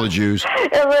pissed off all the Jews.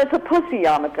 It's a pussy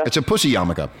yarmulke. It's a pussy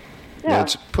yarmulke. Yeah.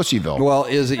 It's Pussyville. Well,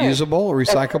 is it usable,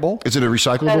 recyclable? Is it a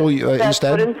recyclable That's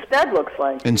instead? what instead looks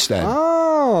like. Instead.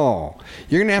 Oh,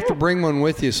 you're going to have to bring one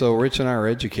with you so Rich and I are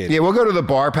educated. Yeah, we'll go to the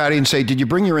bar, Patty, and say, did you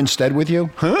bring your instead with you?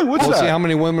 Huh? What's We'll that? see how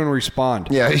many women respond.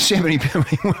 Yeah, see how many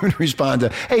women respond to,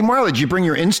 hey, Marla, did you bring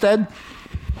your instead?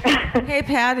 Hey,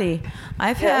 Patty,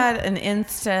 I've had an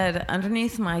Instead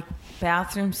underneath my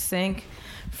bathroom sink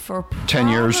for 10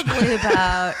 years. probably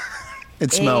about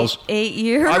It smells. 8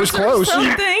 years. I was close. Or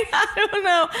something. I don't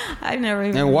know. I've never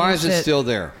even. And why is used it still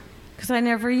there? Because I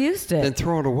never used it. Then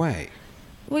throw it away.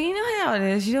 Well, you know how it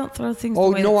is. You don't throw things Oh,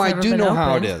 away. no, that's I never do been know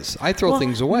how it opened. is. I throw Well,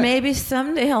 things away. Maybe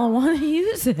someday I'll want to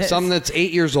use it. Something that's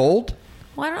 8 years old?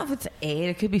 Well, I don't know if it's 8.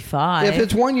 It could be 5. If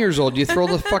it's 1 year old, you throw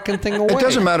the fucking thing away. It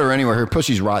doesn't matter anyway. Her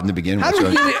pussy's rotten to begin with. How do so-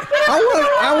 we get it? I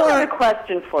I have want another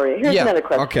question for you. Here's Yeah, another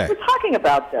question. okay. We're talking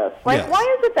about this. Like, Yes.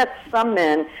 why is it that some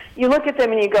men, you look at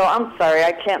them and you go, I'm sorry,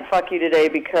 I can't fuck you today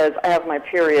because I have my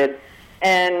period.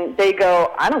 And they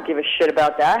go, I don't give a shit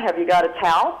about that. Have you got a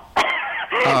towel?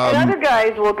 And other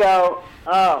guys will go,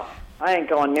 oh, I ain't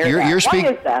going near that. Why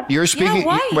is that? You're speaking.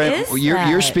 why is you're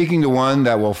that? speaking to one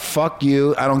that will fuck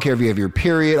you. I don't care if you have your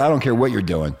period. I don't care what you're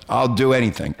doing. I'll do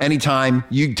anything, anytime.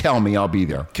 You tell me, I'll be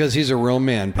there. because he's a real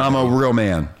man. I'm a real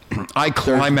man. I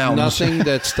climb mountains. Nothing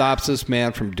that stops this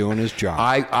man from doing his job.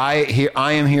 I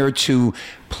am here to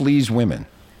please women.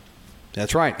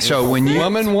 That's right. So If when a you-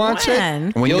 woman wants When?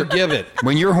 it, When you'll you're- give it.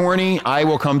 When you're horny, I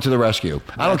will come to the rescue.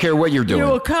 I don't care what you're doing. You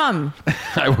will come.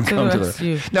 I will come to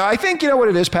rescue. the. No, I think you know what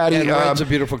it is, Patty. And red's a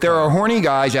beautiful There color. are horny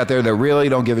guys out there that really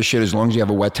don't give a shit as long as you have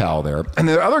a wet towel there, and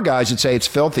there are other guys that say it's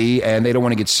filthy and they don't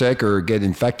want to get sick or get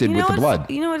infected with the blood.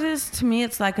 You know what it is? To me,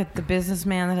 it's like the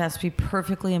businessman that has to be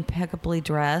perfectly impeccably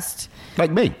dressed.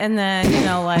 Like me. And then,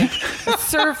 like a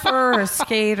surfer or a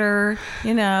skater,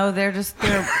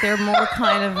 they're more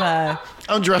kind of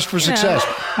I'm dressed for success.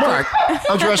 Mark,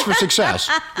 I'm dressed for success.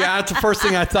 Yeah, that's the first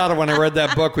thing I thought of when I read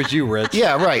that book was you, Rich.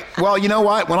 Yeah, right. Well, you know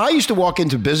what? When I used to walk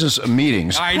into business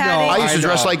meetings, I know. Patty. I used to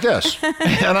dress like this,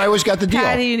 and I always got the deal.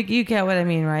 Patty, you get what I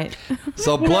mean, right?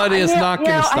 So blood is not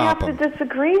going to stop I him. have to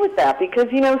disagree with that because,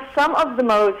 some of the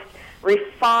most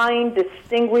refined,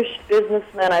 distinguished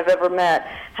businessmen I've ever met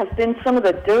have been some of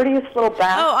the dirtiest little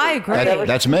bastards. Oh, I agree. I've ever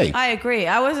That's me. I agree.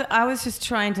 I was just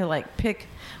trying to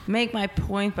make my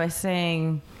point by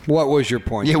saying What was your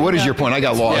point? Yeah, what is your point? I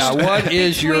got lost. Yeah, what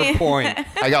is your Between- point?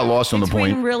 I got lost on the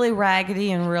between point. really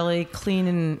raggedy and really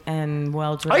clean and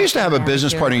well dressed. I used to have a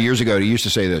business partner years ago who used to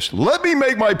say this, let me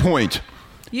make my point.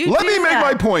 Let me make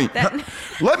my point.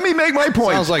 Let me make my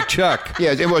point. Sounds like Chuck.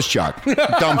 Yeah, it was Chuck.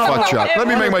 Dumb fuck Chuck. Let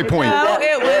me make my point. No,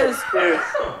 it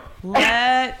was.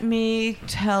 Let me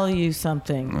tell you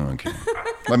something. Okay.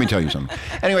 Let me tell you something.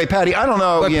 Anyway, Patty, I don't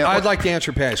know. But Yeah, I'd like to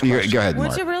answer Patty's Go question. ahead, Would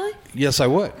Mark. you really? Yes, I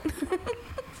would.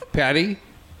 Patty,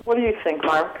 What do you think,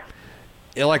 Mark?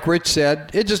 like Rich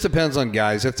said, it just depends on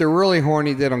guys. If they're really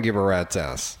horny, they don't give a rat's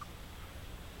ass.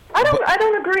 I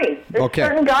don't agree. There's Okay.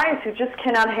 certain guys who just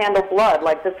cannot handle blood.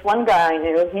 Like this one guy I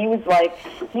knew,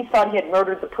 he thought he had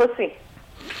murdered the pussy.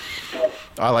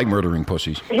 I like murdering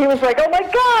pussies. He was like, oh my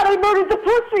God, I murdered the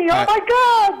pussy. Oh my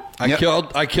God.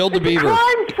 I killed the It's a beaver.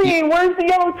 crime scene. Where's the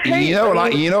yellow tape?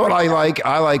 You know what I like?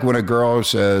 I like when a girl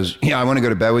says, "Yeah, I want to go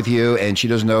to bed with you," and she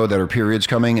doesn't know that her period's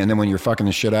coming. And then when you're fucking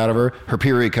the shit out of her, her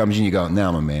period comes, and you go, "Now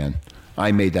I'm a man.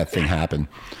 I made that thing happen.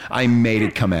 I made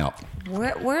it come out."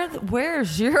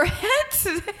 Where's your head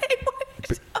today?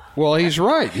 Well, he's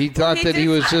right. He thought that he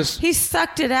was just. He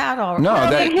sucked it out already. No,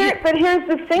 that- But here's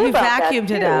the thing You about vacuumed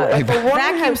that, it too. out. If a woman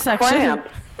Vacuum has suction. cramps,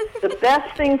 the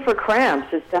best thing for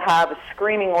cramps is to have a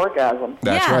screaming orgasm.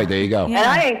 That's Yeah. right. There you go. Yeah. And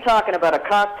I ain't talking about a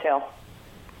cocktail.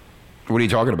 What are you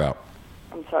talking about?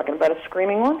 I'm talking about a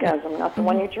screaming orgasm, not the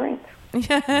one you drink.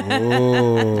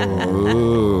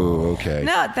 Ooh, okay.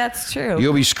 No, that's true.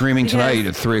 You'll be screaming Because- tonight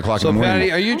at 3:00 in So, the morning.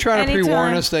 Patty, are you trying to Anytime.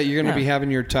 pre-warn us that you're going to be No. having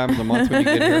your time of the month when you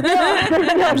get here?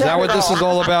 Is that what this is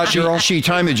all about, girl? She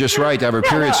timed it just right to have her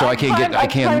period, so I can't. I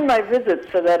timed my visits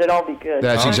so that it all be good.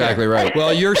 That's Okay. exactly right.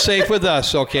 Well, you're safe with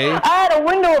us, okay? I had a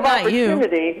window of Not you.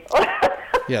 opportunity.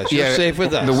 Yes, you're Yeah, safe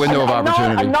with us. the window of A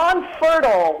opportunity.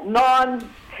 non-fertile,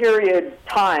 non-period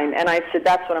time, and I said,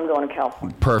 that's when I'm going to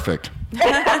California. Perfect.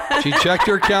 She checked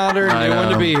her calendar and I knew when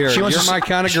to know. be here. She You're wants to my see-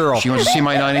 kind of girl. She wants to see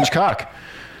my 9-inch cock.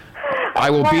 I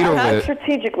will beat her I with it.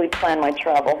 strategically plan my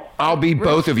travel. I'll beat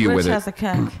both of you Rich with has it. a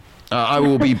cock. I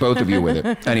will beat both of you with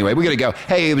it. Anyway, we got to go.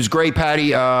 Hey, it was great,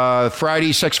 Patty.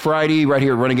 Friday, Sex Friday, right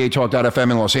here at Renegade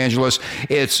Talk.fm in Los Angeles.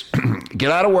 It's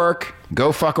get out of work,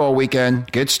 go fuck all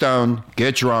weekend, get stoned,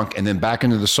 get drunk, and then back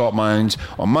into the salt mines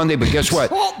on Monday. But guess what?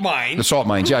 Salt mines? The salt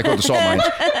mines. Yeah, I call it the salt mines.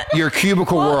 Your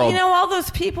cubicle world. You know, all those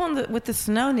people with the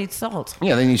snow need salt.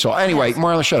 Yeah, they need salt. Anyway,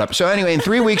 Marla, shut up. So anyway, in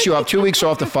 3 weeks, you'll have 2 weeks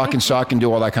off to fucking suck and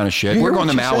do all that kind of shit. We're going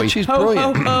to Maui. She's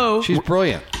brilliant. She's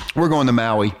brilliant. We're going to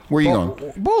Maui. Where are you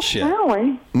going? Bullshit.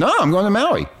 Maui? No, I'm going to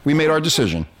Maui. We made our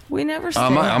decision. We never stay.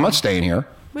 I'm not staying here.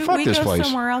 Fuck this go place.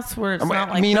 Somewhere else where it's not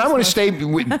like I mean, I want to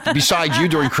Christmas. stay beside you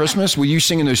during Christmas. Were you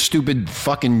singing those stupid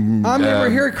fucking... I'm never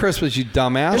here at Christmas, you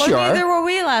dumbass. Yes, you are. Neither were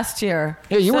we last year.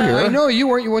 Yeah, you were here. I know, you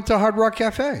weren't. You went to Hard Rock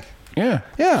Cafe. Yeah.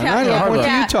 Yeah, I went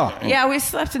to Utah. Yeah, we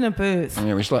slept in a booth.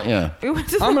 Yeah, we slept, yeah. We went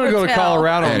to I'm going to go to hotel.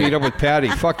 Colorado and meet up with Patty.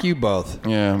 Fuck you both.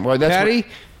 Yeah, well, that's... Patty?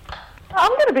 I'm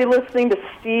going to be listening to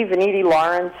Steve and Edie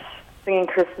Lawrence singing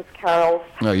Christmas carols.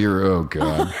 No, you're... Oh,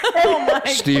 God.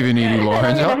 Steve and Edie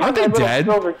Lawrence. Aren't they A little dead?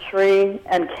 silver tree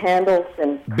and candles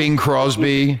and Bing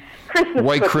Crosby, Christmas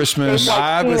White cookies. Christmas.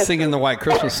 I was singing the White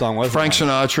Christmas song, wasn't Frank I?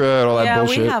 Sinatra and all that Yeah,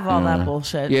 bullshit. we have all that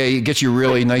bullshit. Yeah, it gets you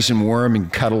really nice and warm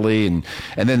and cuddly, and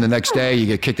then the next day you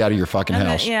get kicked out of your fucking And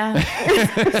then- house.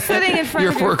 yeah. Sitting in front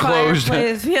You're of your foreclosed.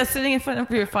 fireplace. Yeah, sitting in front of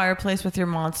your fireplace with your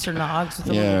monster nogs with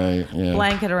a little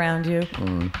blanket around you.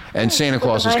 And Santa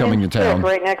Claus is 9 coming to inch stick town.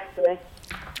 right next to me.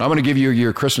 I'm going to give you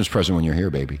your Christmas present when you're here,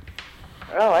 baby.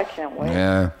 Oh, I can't wait.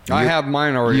 Yeah. I have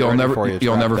mine already You'll ready never, for you. It's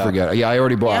you'll never wrapped up. forget it. Yeah, I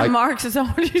already bought. Yeah, I, Mark's is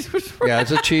already. Yeah,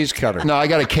 it's a cheese cutter. no, I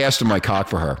got a cast of my cock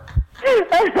for her.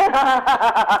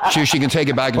 She can take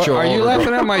it back and What, show are all you her-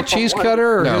 laughing at my cheese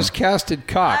cutter or No. his casted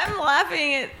cock? I'm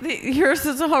laughing at yours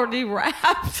is already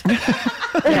wrapped.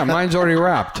 Yeah, mine's already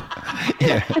wrapped.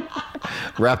 Yeah.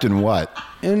 Wrapped in what?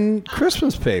 In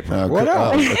Christmas paper. What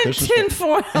oh, else? a Christmas Tin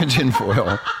foil. tin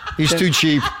foil. He's too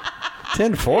cheap.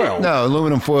 Tin foil? No,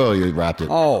 aluminum foil. You wrapped it.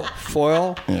 Oh,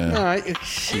 foil? Yeah. No,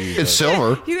 It's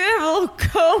silver. You have a little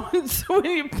cone so when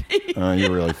you pee.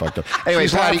 You're really fucked up. Anyway,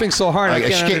 She's Patty, laughing so hard, I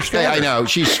can't understand I her. know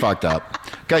she's fucked up,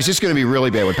 guys. It's going to be really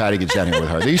bad when Patty gets down here with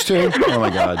her. These two, oh my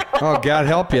god. Oh, God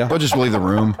help you. We'll just leave the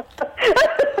room.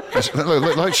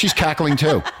 Look, she's cackling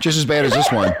too, just as bad as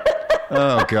this one.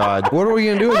 Oh god. What are we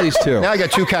going to do with these two? Now I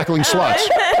got two cackling sluts.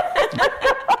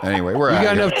 Anyway, we're You out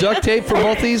got here. enough duct tape for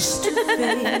both these?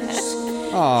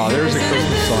 Oh, there's a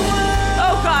Christmas song.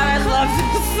 Oh God, I love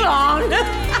this song.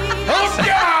 Oh,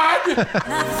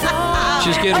 God!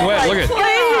 She's getting wet. Look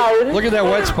at Look at that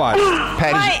wet spot.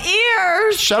 Patty's, My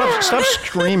ears. shut up! Stop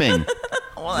screaming.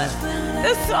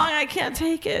 This song, I can't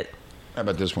take it. How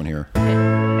about this one here?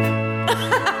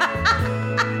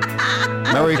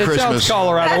 Merry It sounds Christmas.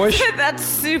 Colorado-ish. That's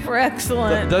super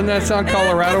excellent. Doesn't that sound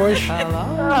Colorado-ish?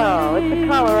 Oh, it's a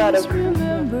Colorado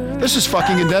Christmas. This is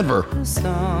fucking in Denver.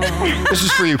 This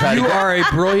is for you, Patty. You are a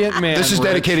brilliant man. This is Rich.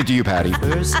 dedicated to you, Patty.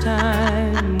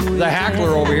 The hackler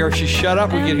over here. If she shut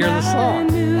up, we can hear the song.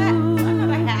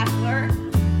 The hackler.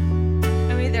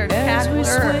 I mean, they're hackler.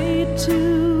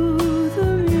 To the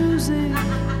music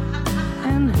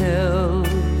and held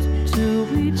to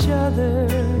each other.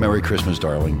 Merry Christmas,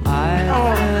 darling.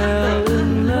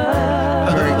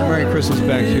 Merry Christmas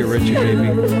back to you, Richie, baby.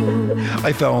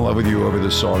 I fell in love with you over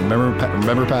this song.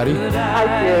 Remember, Patty?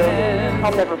 I do.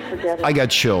 I'll never forget it. I got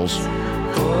chills.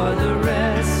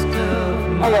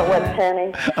 I got wet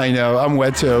panties. I know. I'm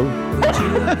wet too.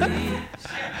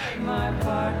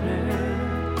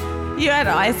 You had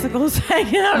icicles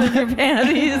hanging out of your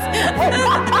panties.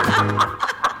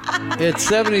 It's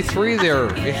 73 there.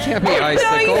 It can't be No, you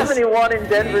icicles. 71 in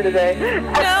Denver today.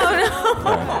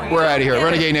 No. We're out of here.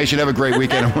 Renegade Nation, have a great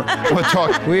weekend. We'll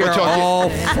talk. We we'll are talk all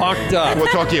fucked up. We'll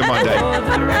talk to you Monday. For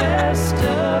the rest of